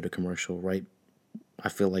Toyota commercial, right? I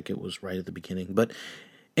feel like it was right at the beginning. But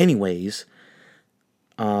anyways,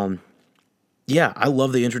 yeah, I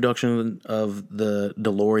love the introduction of the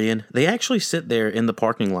DeLorean. They actually sit there in the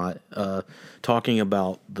parking lot talking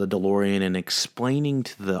about the DeLorean and explaining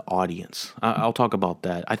to the audience. I'll talk about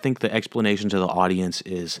that. I think the explanation to the audience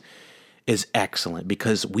is excellent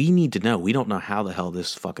because we need to know. We don't know how the hell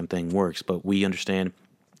this fucking thing works, but we understand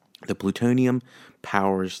the plutonium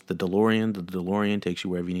powers the DeLorean. The DeLorean takes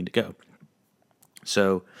you wherever you need to go.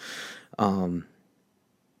 So,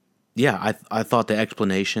 yeah, I thought the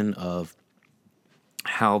explanation of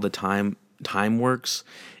how the time works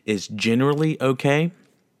is generally okay.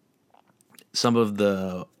 Some of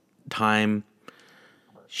the time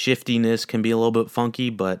shiftiness can be a little bit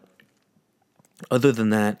funky, but other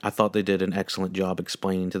than that, I thought they did an excellent job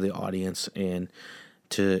explaining to the audience and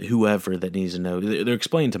to whoever that needs to know. They're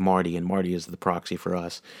explaining to Marty, and Marty is the proxy for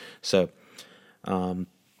us. So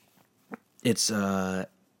it's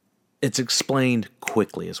explained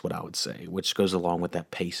quickly is what I would say, which goes along with that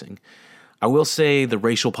pacing. I will say the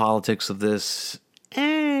racial politics of this,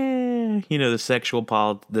 the sexual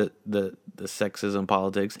the sexism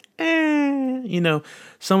politics,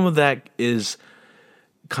 some of that is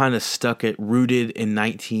kind of rooted in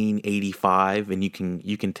 1985, and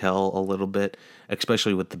you can tell a little bit,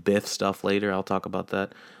 especially with the Biff stuff later. I'll talk about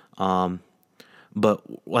that.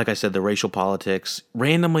 But like I said, the racial politics,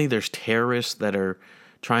 randomly there's terrorists that are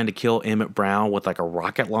trying to kill Emmett Brown with like a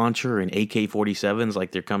rocket launcher and AK-47s,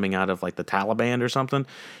 like they're coming out of like the Taliban or something.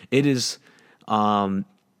 It is,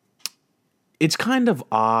 it's kind of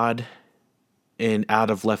odd and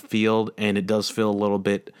out of left field, and it does feel a little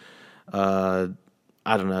bit, I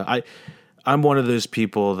don't know. I'm one of those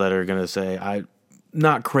people that are gonna say I'm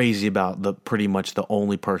not crazy about pretty much the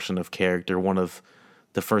only person of character. One of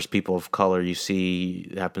the first people of color you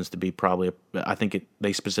see happens to be probably,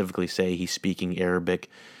 they specifically say he's speaking Arabic,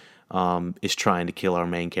 is trying to kill our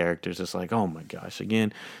main characters. It's like, oh my gosh,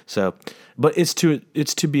 again. So, but it's to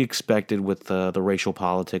be expected with the racial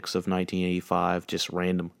politics of 1985, just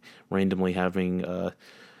randomly having a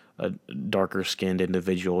darker skinned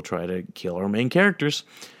individual try to kill our main characters.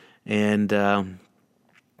 And,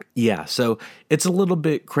 yeah, so it's a little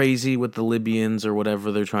bit crazy with the Libyans or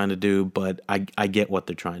whatever they're trying to do, but I get what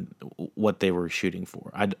they were shooting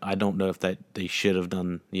for. I don't know if that they should have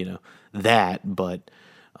done, that, but,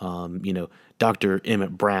 Dr.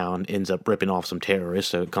 Emmett Brown ends up ripping off some terrorists,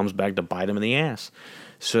 so it comes back to bite him in the ass.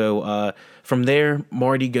 So, from there,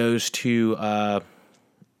 Marty goes to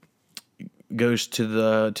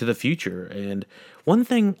the future. And one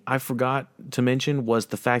thing I forgot to mention was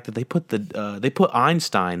the fact that they put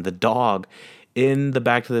Einstein, the dog, in the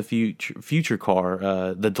Back to the Future car,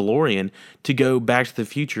 the DeLorean, to go Back to the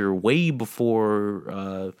Future way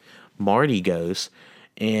before Marty goes.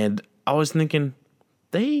 And I was thinking,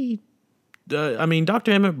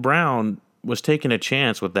 Dr. Emmett Brown was taking a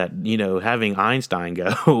chance with that, having Einstein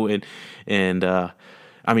go, and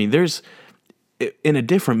there's, in a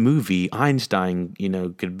different movie, Einstein,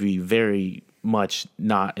 could be very much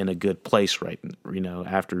not in a good place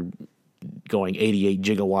after going 88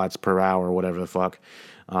 gigawatts per hour or whatever the fuck.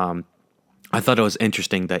 I thought it was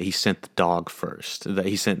interesting that he sent the dog first, that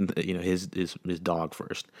he sent, his dog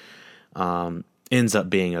first. Ends up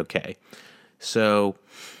being okay. So,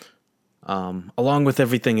 along with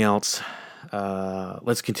everything else,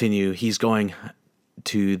 let's continue. He's going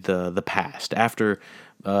to the past after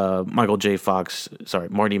Marty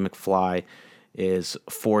McFly is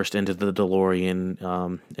forced into the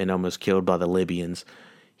DeLorean and almost killed by the Libyans.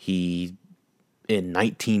 In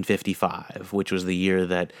 1955, which was the year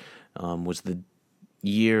that was the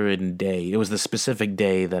year and day. It was the specific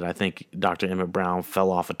day that I think Dr. Emmett Brown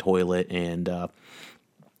fell off a toilet and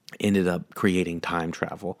ended up creating time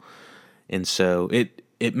travel. And so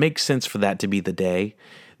it makes sense for that to be the day.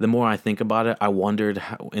 The more I think about it, I wondered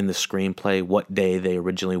how, in the screenplay, what day they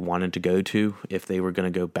originally wanted to go to, if they were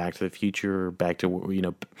going to go back to the future, or back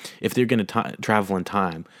to, if they're going to travel in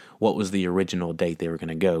time, what was the original date they were going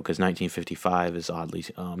to go? Because 1955 is oddly,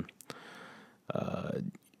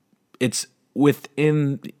 it's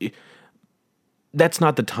within, that's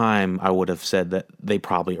not the time I would have said that they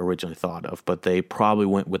probably originally thought of, but they probably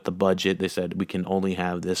went with the budget. They said, we can only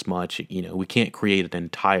have this much, we can't create an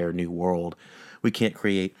entire new world. We can't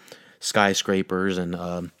create skyscrapers and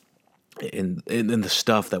the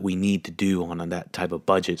stuff that we need to do on that type of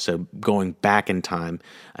budget. So going back in time,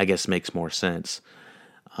 I guess, makes more sense.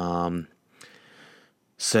 Like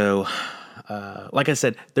I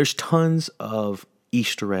said, there's tons of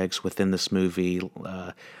Easter eggs within this movie,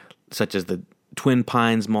 such as the Twin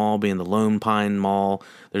Pines Mall being the Lone Pine Mall.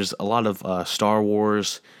 There's a lot of Star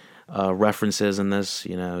Wars references in this,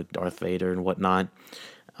 Darth Vader and whatnot.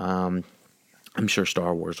 I'm sure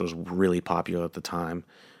Star Wars was really popular at the time,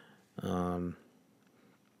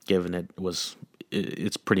 given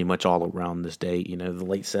it's pretty much all around this date, the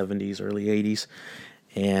late 70s, early 80s.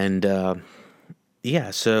 And,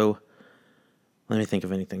 so let me think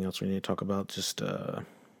of anything else we need to talk about. Just,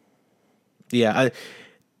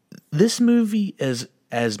 this movie is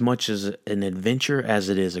as much as an adventure as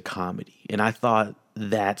it is a comedy. And I thought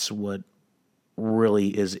that's what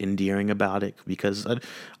really is endearing about it, because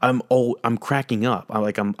I'm cracking up.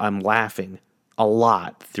 I'm laughing a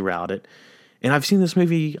lot throughout it, and I've seen this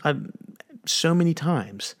movie so many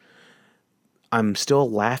times. I'm still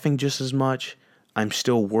laughing just as much. I'm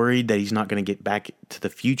still worried that he's not going to get back to the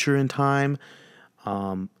future in time,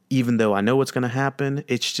 even though I know what's going to happen.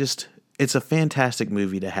 It's it's a fantastic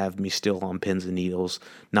movie to have me still on pins and needles,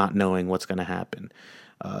 not knowing what's going to happen.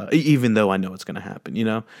 Even though I know it's going to happen,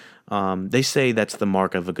 they say that's the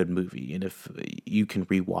mark of a good movie, and if you can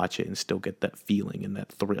rewatch it and still get that feeling and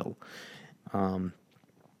that thrill.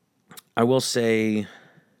 I will say,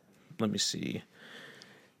 let me see,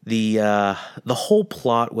 the whole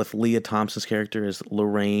plot with Leah Thompson's character is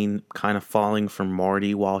Lorraine kind of falling for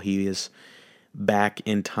Marty while he is back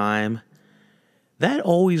in time. That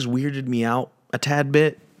always weirded me out a tad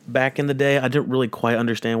bit. Back in the day, I didn't really quite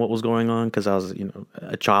understand what was going on because I was,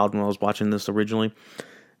 a child when I was watching this originally,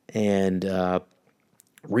 and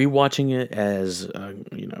rewatching it as a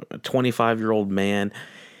 25-year-old man,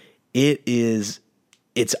 it's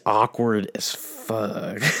awkward as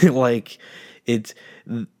fuck. Like, it's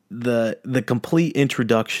the complete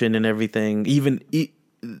introduction and everything. Even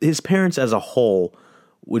his parents as a whole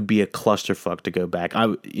would be a clusterfuck to go back.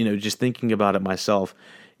 Just thinking about it myself.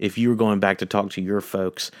 If you were going back to talk to your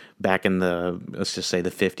folks back in let's just say the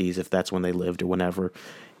 50s, if that's when they lived or whenever,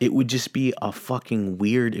 it would just be a fucking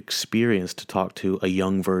weird experience to talk to a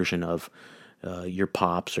young version of your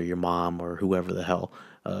pops or your mom or whoever the hell,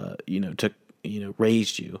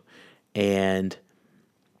 raised you. And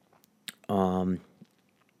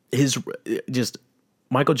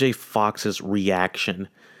Michael J. Fox's reaction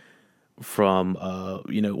from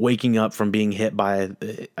waking up from being hit by,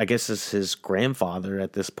 I guess it's his grandfather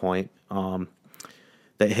at this point, that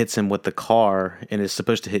hits him with the car and is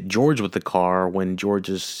supposed to hit George with the car when George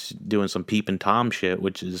is doing some peeping Tom shit,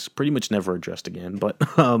 which is pretty much never addressed again. But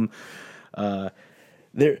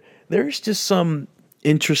there's just some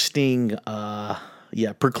interesting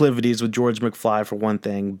proclivities with George McFly for one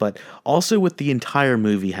thing, but also with the entire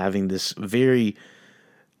movie having this very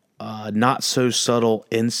not so subtle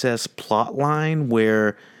incest plot line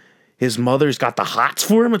where his mother's got the hots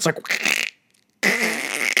for him. It's like,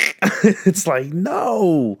 it's like,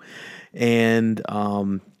 no. And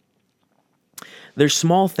there's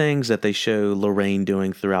small things that they show Lorraine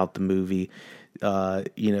doing throughout the movie.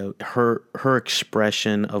 Her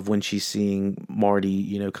expression of when she's seeing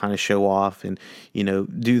Marty, kind of show off and,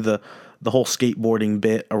 do the whole skateboarding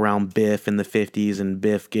bit around Biff in the 50s and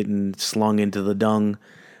Biff getting slung into the dung.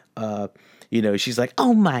 She's like,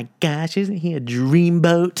 oh my gosh, isn't he a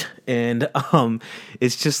dreamboat? And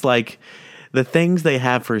it's just like the things they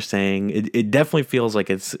have her saying, it definitely feels like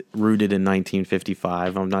it's rooted in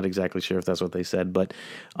 1955. I'm not exactly sure if that's what they said, but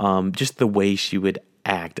just the way she would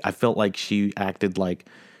act. I felt like she acted like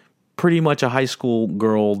pretty much a high school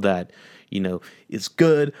girl that, is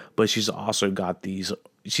good, but she's also got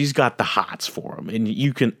she's got the hots for him, and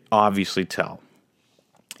you can obviously tell.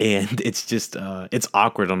 And it's just, it's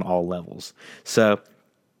awkward on all levels. So,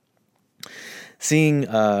 seeing,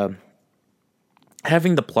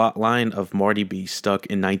 having the plot line of Marty be stuck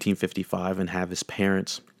in 1955 and have his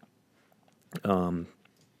parents, have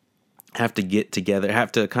to get together,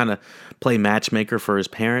 have to kind of play matchmaker for his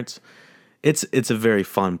parents. It's a very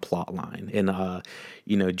fun plot line. And,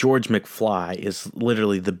 George McFly is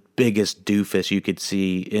literally the biggest doofus you could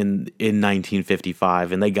see in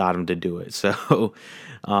 1955, and they got him to do it. So,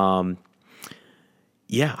 I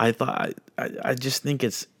just think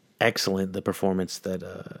it's excellent, the performance that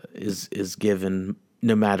is given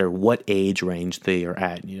no matter what age range they are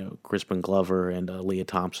at. Crispin Glover and Leah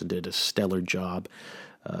Thompson did a stellar job,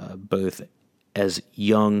 both as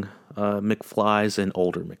young McFlys and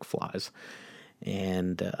older McFlys.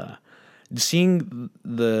 And seeing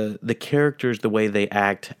the characters, the way they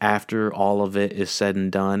act after all of it is said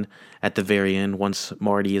and done at the very end, once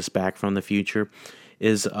Marty is back from the future,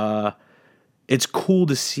 is it's cool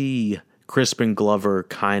to see Crispin Glover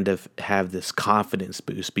kind of have this confidence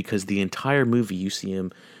boost, because the entire movie you see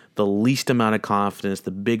him the least amount of confidence,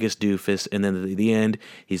 the biggest doofus, and then at the end,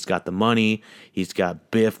 he's got the money, he's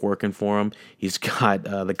got Biff working for him, he's got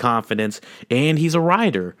the confidence, and he's a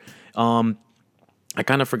writer. I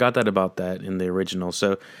kind of forgot about that in the original.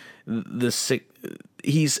 So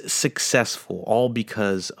he's successful all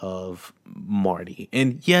because of Marty.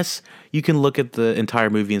 And yes, you can look at the entire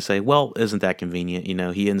movie and say, well, isn't that convenient?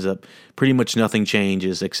 He ends up pretty much nothing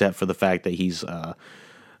changes except for the fact that he's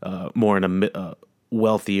more in a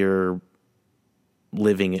wealthier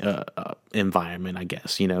living environment, I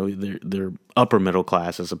guess. They're upper middle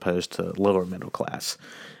class as opposed to lower middle class.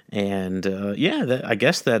 And I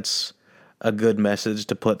guess that's a good message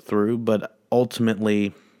to put through, but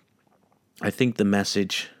ultimately I think the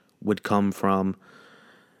message would come from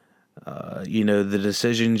the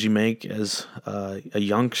decisions you make as a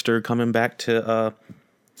youngster coming back to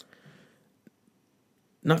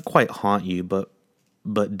not quite haunt you, but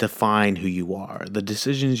define who you are. The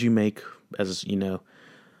decisions you make as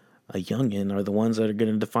a youngin are the ones that are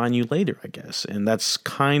going to define you later, I guess. And that's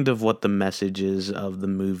kind of what the message is of the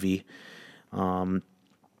movie.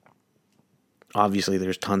 Obviously,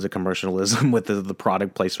 there's tons of commercialism with the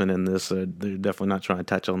product placement in this. They're definitely not trying to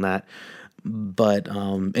touch on that. But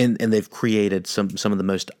and they've created some of the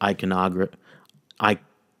most iconic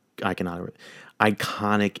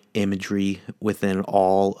imagery within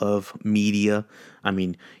all of media. I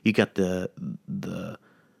mean, you got the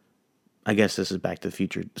I guess this is Back to the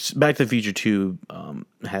Future. Back to the Future 2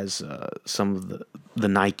 has some of the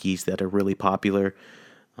Nikes that are really popular.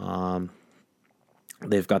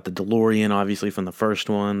 They've got the DeLorean, obviously, from the first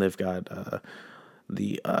one. They've got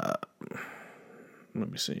let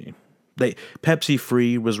me see. Pepsi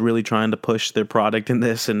Free was really trying to push their product in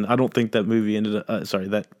this, and I don't think that movie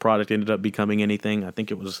that product ended up becoming anything. I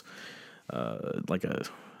think it was like a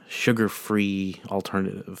sugar-free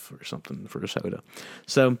alternative or something for a soda.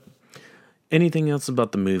 So, anything else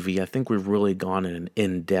about the movie? I think we've really gone in an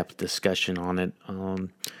in-depth discussion on it.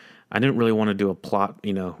 I didn't really want to do a plot,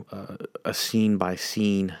 a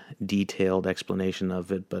scene-by-scene detailed explanation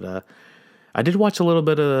of it, but I did watch a little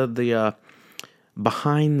bit of the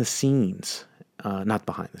behind the scenes, not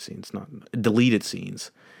deleted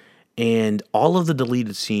scenes. And all of the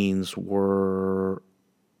deleted scenes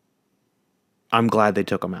I'm glad they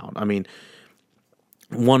took them out. I mean,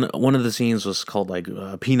 one of the scenes was called like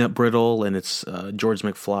Peanut Brittle, and it's George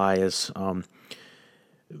McFly is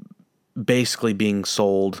basically being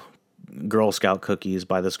sold Girl Scout cookies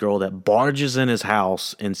by this girl that barges in his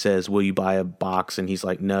house and says, "Will you buy a box?" And he's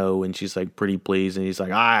like, "No." And she's like, "Pretty please." And he's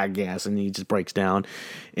like, "I guess." And he just breaks down.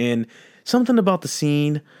 And something about the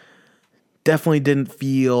scene definitely didn't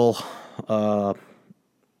feel whole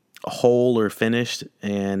or finished.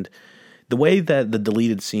 And the way that the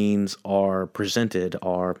deleted scenes are presented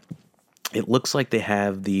it looks like they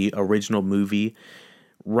have the original movie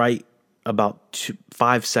right about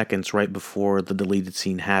 5 seconds right before the deleted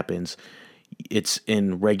scene happens. It's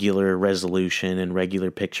in regular resolution and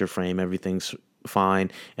regular picture frame. Everything's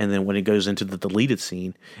fine. And then when it goes into the deleted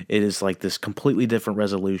scene, it is like this completely different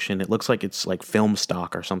resolution. It looks like it's like film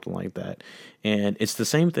stock or something like that. And it's the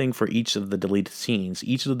same thing for each of the deleted scenes.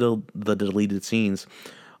 Each of the deleted scenes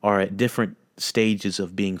are at different stages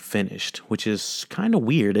of being finished, which is kind of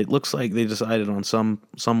weird. It looks like they decided on some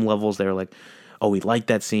levels they were like, "Oh, we like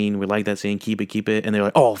that scene, keep it. And they're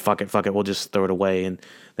like, "Oh, fuck it, we'll just throw it away." And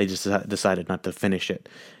they just decided not to finish it.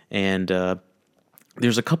 And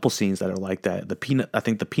there's a couple scenes that are like that. I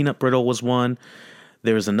think the Peanut Brittle was one.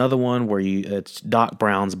 There's another one where it's Doc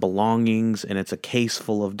Brown's belongings, and it's a case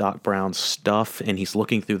full of Doc Brown's stuff, and he's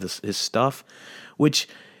looking through his stuff, which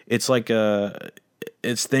it's like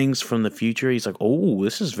it's things from the future. He's like, "Oh,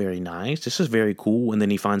 this is very nice. This is very cool." And then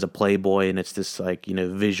he finds a Playboy, and it's this like,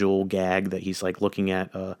 visual gag that he's like looking at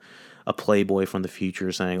a Playboy from the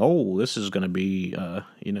future saying, "Oh, this is going to be,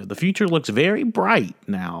 the future looks very bright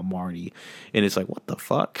now, Marty." And it's like, what the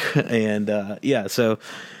fuck? And so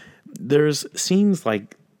there's scenes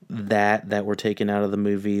like that were taken out of the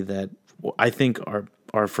movie that I think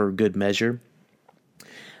are for good measure.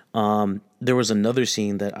 There was another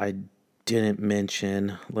scene that I didn't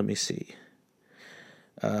mention. Let me see.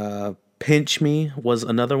 Pinch Me was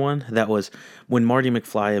another one. That was when Marty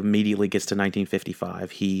McFly immediately gets to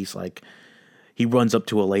 1955. He's like, he runs up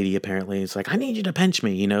to a lady apparently. He's like, "I need you to pinch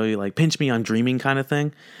me, like pinch me, I'm dreaming," kind of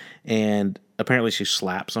thing. And apparently she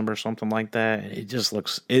slaps him or something like that. And it just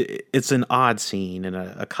looks, it's an odd scene. And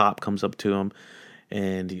a cop comes up to him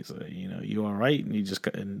and he's like, "You all right?"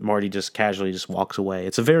 And Marty just casually just walks away.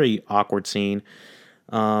 It's a very awkward scene.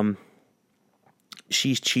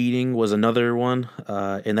 She's Cheating was another one,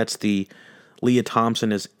 and that's the Leah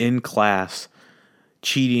Thompson is in class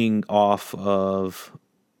cheating off of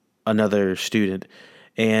another student,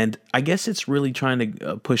 and I guess it's really trying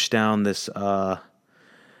to push down this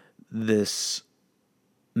this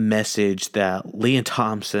message that Leah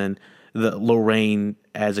Thompson, the Lorraine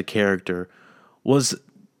as a character,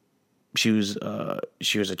 she was a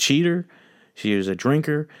cheater. She was a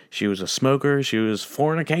drinker. She was a smoker. She was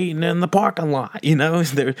fornicating in the parking lot.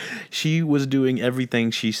 She was doing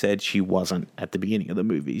everything she said she wasn't at the beginning of the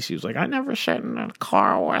movie. She was like, "I never sat in a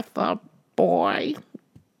car with a boy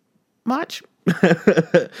much."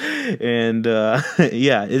 And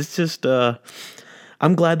it's just,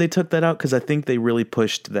 I'm glad they took that out because I think they really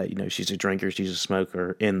pushed that, she's a drinker, she's a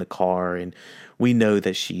smoker in the car. And we know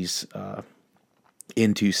that she's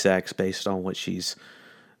into sex based on what she's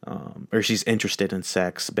interested in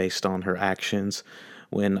sex based on her actions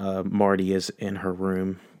when Marty is in her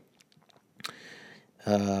room.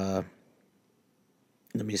 Let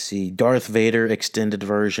me see. Darth Vader extended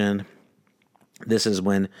version. This is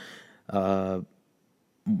when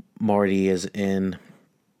Marty is in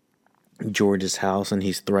George's house and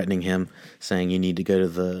he's threatening him, saying you need to go to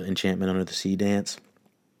the Enchantment Under the Sea dance.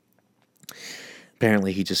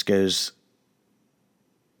 Apparently he just goes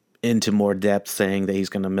into more depth, saying that he's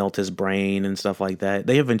going to melt his brain and stuff like that.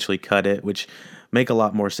 They eventually cut it, which make a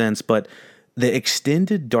lot more sense, but the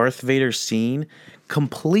extended Darth Vader scene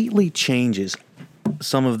completely changes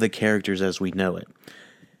some of the characters as we know it.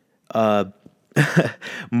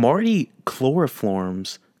 Marty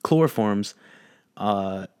chloroforms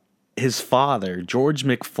his father, George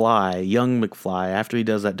McFly, young McFly, after he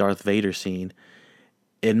does that Darth Vader scene.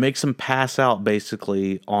 It makes him pass out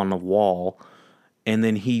basically on a wall, and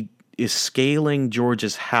then he is scaling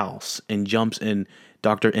George's house and jumps in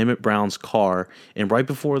Dr. Emmett Brown's car, and right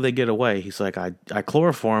before they get away, he's like, I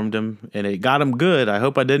chloroformed him, and it got him good. I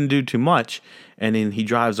hope I didn't do too much. And then he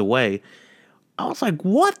drives away. I was like,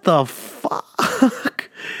 what the fuck?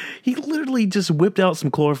 He literally just whipped out some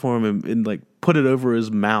chloroform and like put it over his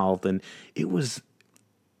mouth, and it was,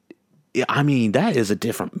 I mean, that is a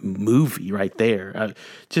different movie right there.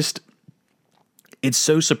 It's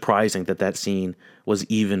so surprising that scene was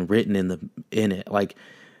even written in it. Like,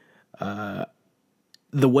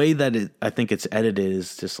 the way that I think it's edited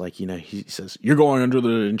is just like, he says, you're going under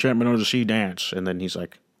the Enchantment Under the Sea dance. And then he's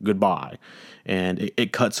like, goodbye. And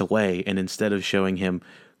it cuts away. And instead of showing him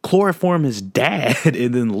chloroform his dad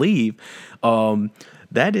and then leave,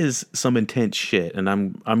 that is some intense shit. And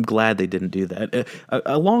I'm glad they didn't do that.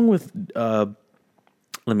 Along with, let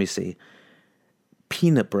me see,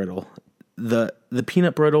 Peanut Brittle. The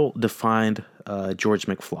Peanut Brittle defined George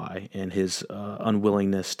McFly and his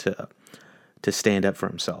unwillingness to stand up for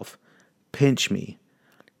himself. Pinch Me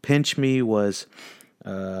was,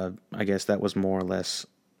 I guess that was more or less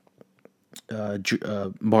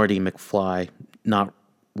Marty McFly not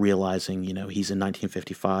realizing, he's in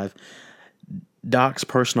 1955. Doc's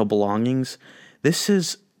Personal Belongings. This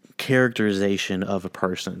is characterization of a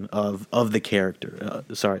person, of the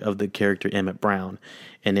character Emmett Brown,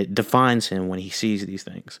 and it defines him when he sees these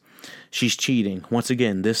things. She's cheating. Once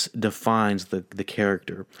again, this defines the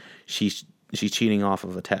character. She's cheating off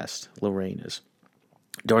of a test. Lorraine is.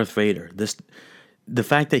 Darth Vader. The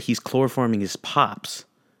fact that he's chloroforming his pops,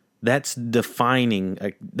 that's defining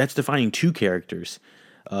two characters,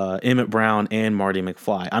 Emmett Brown and Marty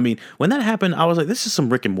McFly. I mean, when that happened, I was like, this is some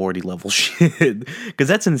Rick and Morty level shit, because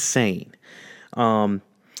that's insane.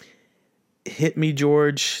 Hit Me,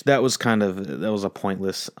 George. That was a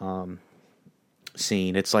pointless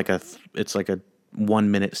scene. It's like a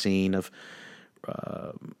 1 minute scene of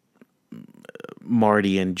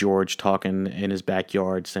Marty and George talking in his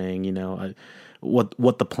backyard, saying,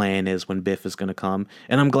 what the plan is when Biff is going to come.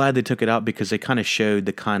 And I'm glad they took it out because they kind of showed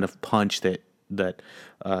the kind of punch that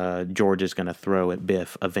George is going to throw at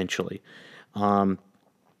Biff eventually. You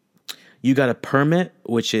Got a Permit,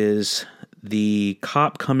 which is the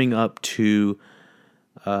cop coming up to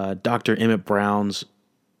Dr. Emmett Brown's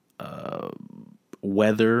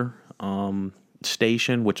weather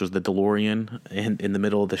station, which was the DeLorean in the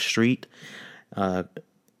middle of the street.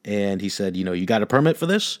 And he said, you got a permit for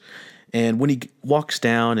this? And when he walks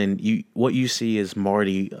down, and what you see is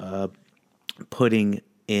Marty putting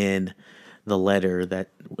in the letter that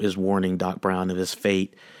is warning Doc Brown of his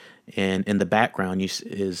fate, and in the background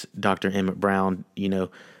is Dr. Emmett Brown,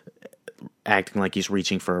 acting like he's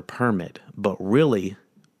reaching for a permit, but really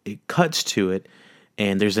it cuts to it,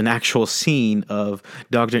 and there's an actual scene of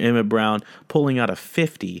Dr. Emmett Brown pulling out a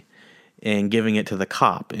 50 and giving it to the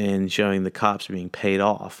cop and showing the cops being paid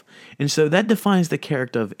off. And so that defines the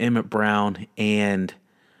character of Emmett Brown and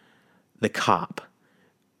the cop.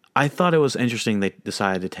 I thought it was interesting they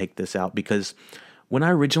decided to take this out because when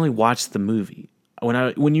I originally watched the movie,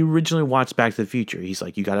 when you originally watched Back to the Future, he's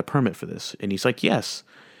like, you got a permit for this? And he's like, yes.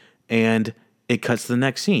 And it cuts to the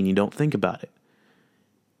next scene. You don't think about it.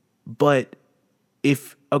 But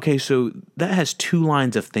so that has two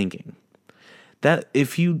lines of thinking. That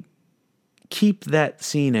if you keep that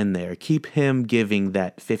scene in there, keep him giving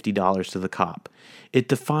that $50 to the cop, it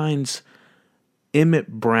defines Emmett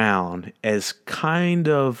Brown as kind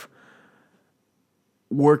of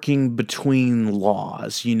working between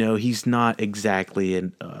laws. He's not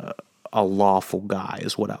exactly a lawful guy,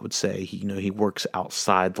 is what I would say. He works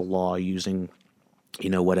outside the law using,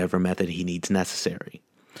 whatever method he needs necessary.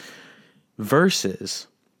 Versus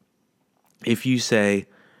if you say,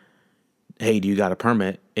 hey, do you got a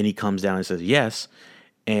permit? And he comes down and says, yes.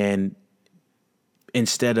 And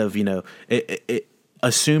instead of,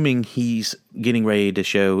 assuming he's getting ready to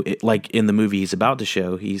show it, like in the movie he's about to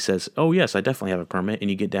show, he says, oh yes, I definitely have a permit. And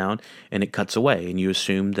you get down and it cuts away and you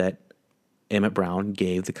assume that Emmett Brown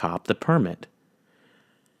gave the cop the permit.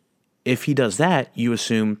 If he does that, you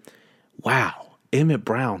assume, wow, Emmett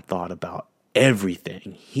Brown thought about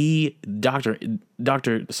everything.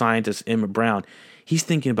 Dr. Scientist Emmett Brown, he's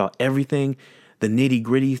thinking about everything, the nitty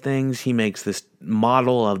gritty things. He makes this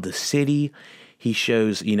model of the city. He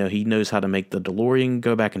shows, he knows how to make the DeLorean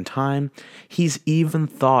go back in time. He's even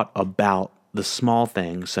thought about the small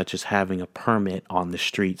things, such as having a permit on the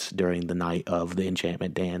streets during the night of the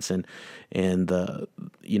enchantment dance and the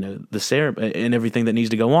ceremony and everything that needs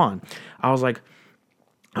to go on. I was like,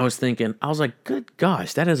 good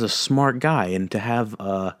gosh, that is a smart guy. And to have,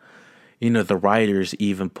 the writers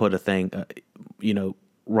even put a thing,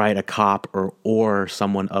 write a cop or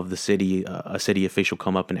someone of the city, a city official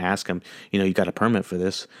come up and ask him, you got a permit for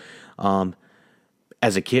this.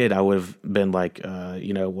 As a kid, I would have been like,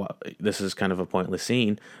 this is kind of a pointless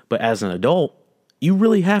scene. But as an adult, you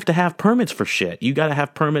really have to have permits for shit. You got to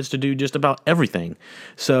have permits to do just about everything.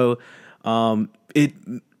 So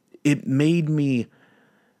it made me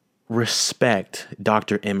respect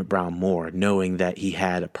Dr. Emmett Brown more, knowing that he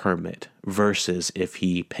had a permit versus if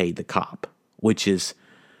he paid the cop, which is,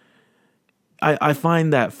 I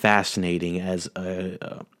find that fascinating as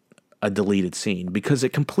a deleted scene because it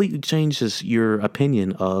completely changes your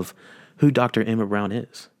opinion of who Dr. Emmett Brown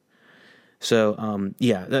is. So,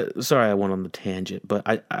 sorry I went on the tangent, but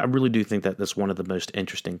I really do think that that's one of the most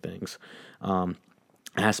interesting things,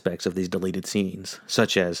 aspects of these deleted scenes,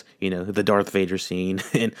 such as, the Darth Vader scene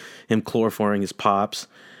and him chloroforming his pops,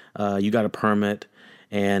 you got a permit,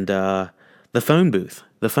 and the phone booth.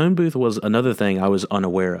 The phone booth was another thing I was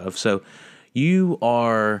unaware of. So you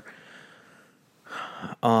are...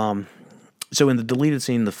 So in the deleted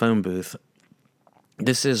scene, the phone booth,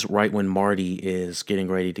 this is right when Marty is getting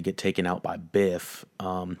ready to get taken out by Biff,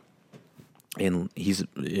 and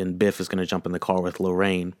Biff is going to jump in the car with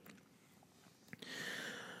Lorraine.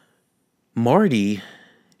 Marty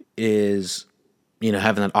is,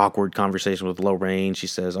 having that awkward conversation with Lorraine. She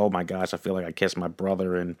says, "Oh my gosh, I feel like I kissed my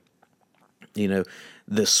brother," and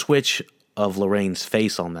the switch of Lorraine's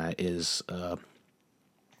face on that is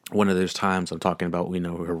one of those times I'm talking about,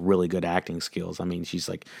 her really good acting skills. I mean, she's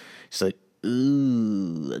like,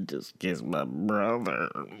 ooh, I just kissed my brother,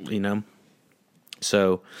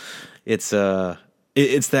 So it's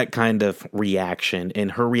that kind of reaction,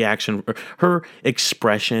 and her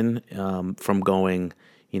expression from going,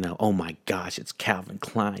 oh my gosh, it's Calvin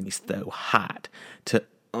Klein, he's so hot, to,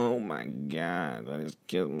 oh my God, I just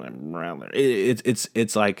kissed my brother.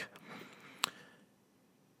 It's like,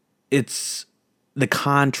 it's... The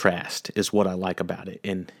contrast is what I like about it,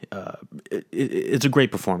 and it's a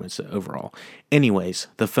great performance overall. Anyways,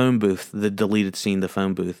 the phone booth, the deleted scene, the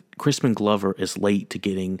phone booth, Crispin Glover is late to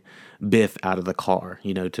getting Biff out of the car,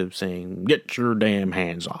 to saying, "Get your damn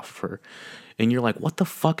hands off her." And you're like, what the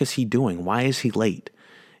fuck is he doing? Why is he late?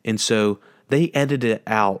 And so they edited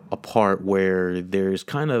out a part where there's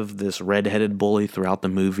kind of this redheaded bully throughout the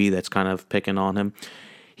movie that's kind of picking on him.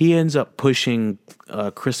 He ends up pushing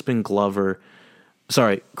Crispin Glover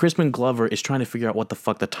is trying to figure out what the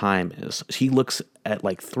fuck the time is. He looks at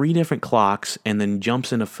like 3 different clocks and then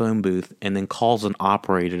jumps in a phone booth and then calls an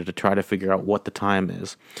operator to try to figure out what the time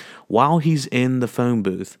is. While he's in the phone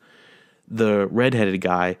booth, the redheaded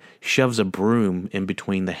guy shoves a broom in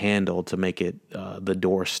between the handle to make it the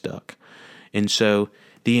door stuck. And so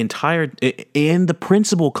the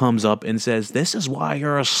principal comes up and says, "This is why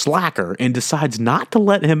you're a slacker," and decides not to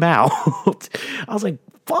let him out. I was like,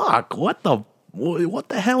 fuck, what the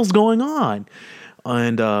hell's going on?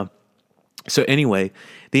 And so anyway,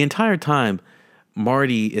 the entire time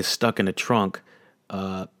Marty is stuck in a trunk,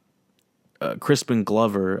 Crispin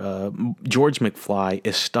Glover, George McFly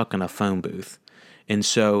is stuck in a phone booth. And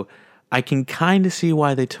so I can kind of see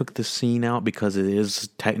why they took the scene out, because it is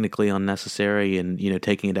technically unnecessary, and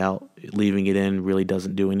taking it out, leaving it in really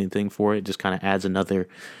doesn't do anything for it. It just kind of adds another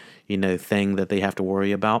thing that they have to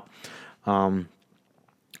worry about.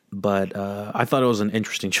 But I thought it was an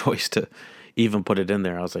interesting choice to even put it in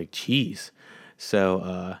there. I was like, geez.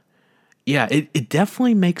 So, it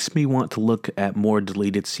definitely makes me want to look at more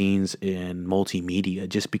deleted scenes in multimedia,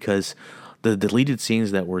 just because the deleted scenes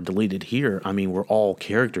that were deleted here, I mean, were all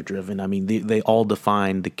character-driven. I mean, they all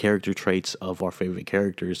define the character traits of our favorite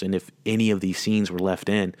characters, and if any of these scenes were left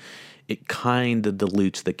in, it kind of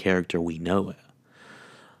dilutes the character we know.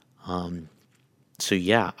 So,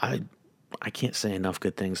 yeah, I can't say enough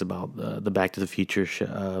good things about the Back to the Future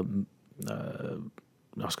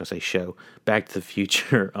Back to the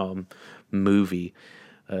Future movie.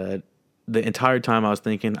 The entire time I was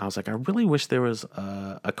thinking, I was like, I really wish there was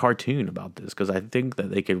a cartoon about this, because I think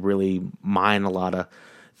that they could really mine a lot of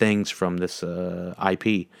things from this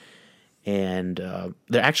IP. And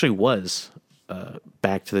there actually was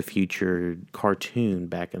Back to the Future cartoon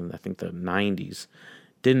back in, I think, the 90s.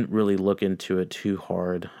 Didn't really look into it too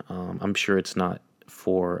hard. I'm sure it's not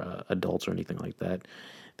for adults or anything like that.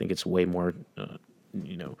 I think it's way more,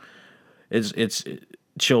 it's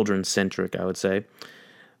children centric, I would say.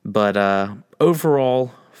 But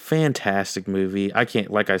overall, fantastic movie.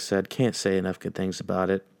 Like I said, can't say enough good things about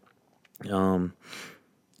it.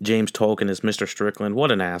 James Tolkien is Mr. Strickland.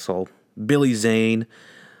 What an asshole. Billy Zane,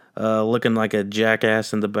 looking like a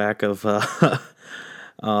jackass in the back of the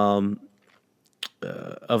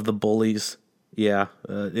Bullies. Yeah,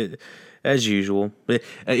 as usual.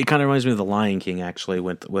 It kind of reminds me of The Lion King, actually,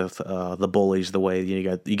 with the Bullies. The way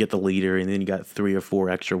you get the leader, and then you got 3 or 4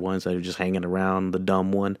 extra ones that are just hanging around the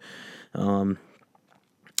dumb one.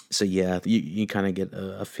 So yeah, you kind of get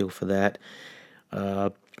a feel for that.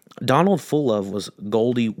 Donald Fullove was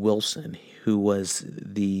Goldie Wilson, who was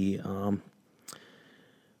the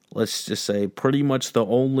let's just say pretty much the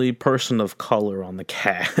only person of color on the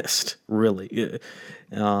cast. Really,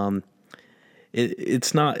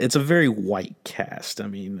 it's a very white cast. I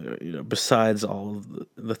mean, besides all of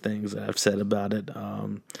the things that I've said about it,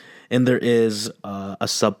 and there is a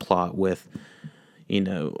subplot with,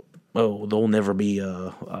 there'll never be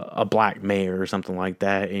a black mayor or something like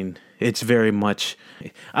that, and it's very much.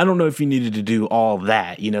 I don't know if you needed to do all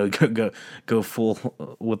that, go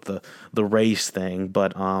full with the race thing,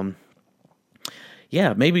 but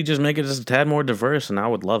yeah, maybe just make it just a tad more diverse, and I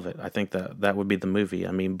would love it. I think that would be the movie.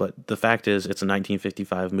 I mean, but the fact is, it's a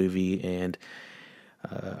 1955 movie, and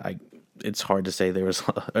it's hard to say there was,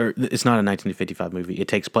 or it's not a 1955 movie. It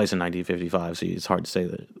takes place in 1955, so it's hard to say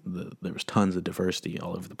that there was tons of diversity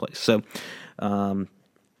all over the place. So,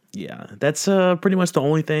 yeah, that's pretty much the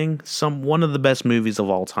only thing. One of the best movies of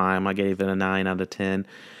all time. I gave it a 9 out of 10.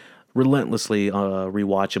 Relentlessly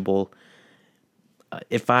rewatchable.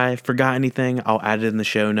 If I forgot anything, I'll add it in the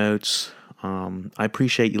show notes. I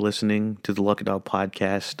appreciate you listening to the Lucky Dog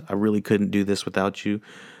Podcast. I really couldn't do this without you.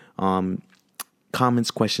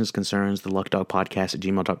 Comments, questions, concerns, the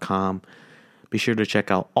lucktydogpodcast@gmail.com. Be sure to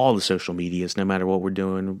check out all the social medias, no matter what we're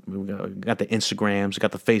doing. We got the Instagrams, we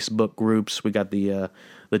got the Facebook groups, we got the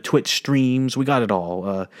Twitch streams, we got it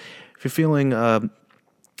all. If you're feeling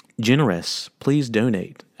generous, please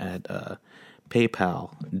donate at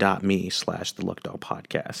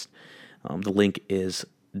paypal.me/the-luckdogpodcast. The link is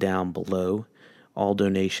down below. All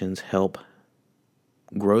donations help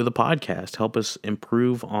grow the podcast, help us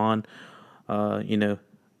improve on,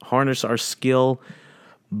 harness our skill,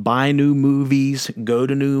 buy new movies, go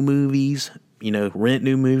to new movies, rent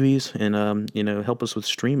new movies, and, help us with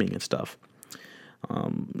streaming and stuff.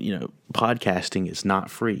 Podcasting is not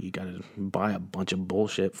free. You got to buy a bunch of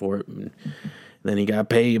bullshit for it. And then you got to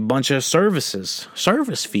pay a bunch of service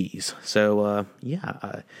fees. So,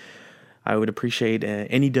 I would appreciate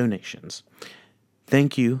any donations.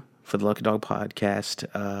 Thank you for the Lucky Dog Podcast.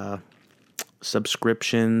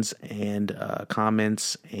 Subscriptions and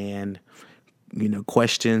comments and,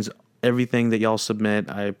 questions, everything that y'all submit,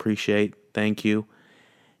 I appreciate. Thank you.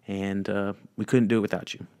 And we couldn't do it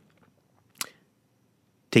without you.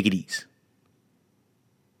 Take it easy.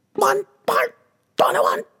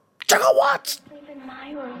 1.21 gigawatts. In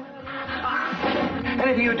my room.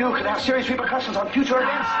 Anything you do could have serious repercussions on future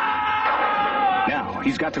events. Now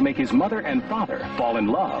he's got to make his mother and father fall in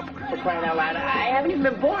love. For crying out loud, I haven't even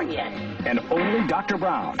been born yet. And only Dr.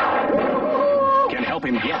 Brown can help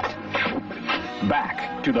him get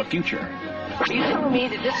back to the future. Are you telling me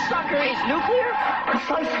that this sucker is nuclear?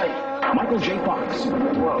 Precisely. Michael J. Fox,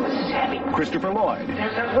 Whoa, this is heavy. Christopher Lloyd,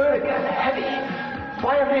 There's that word again, heavy.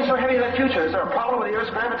 Why are things so heavy in the future? Is there a problem with the Earth's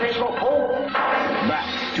gravitational pull?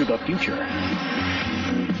 Back to the Future.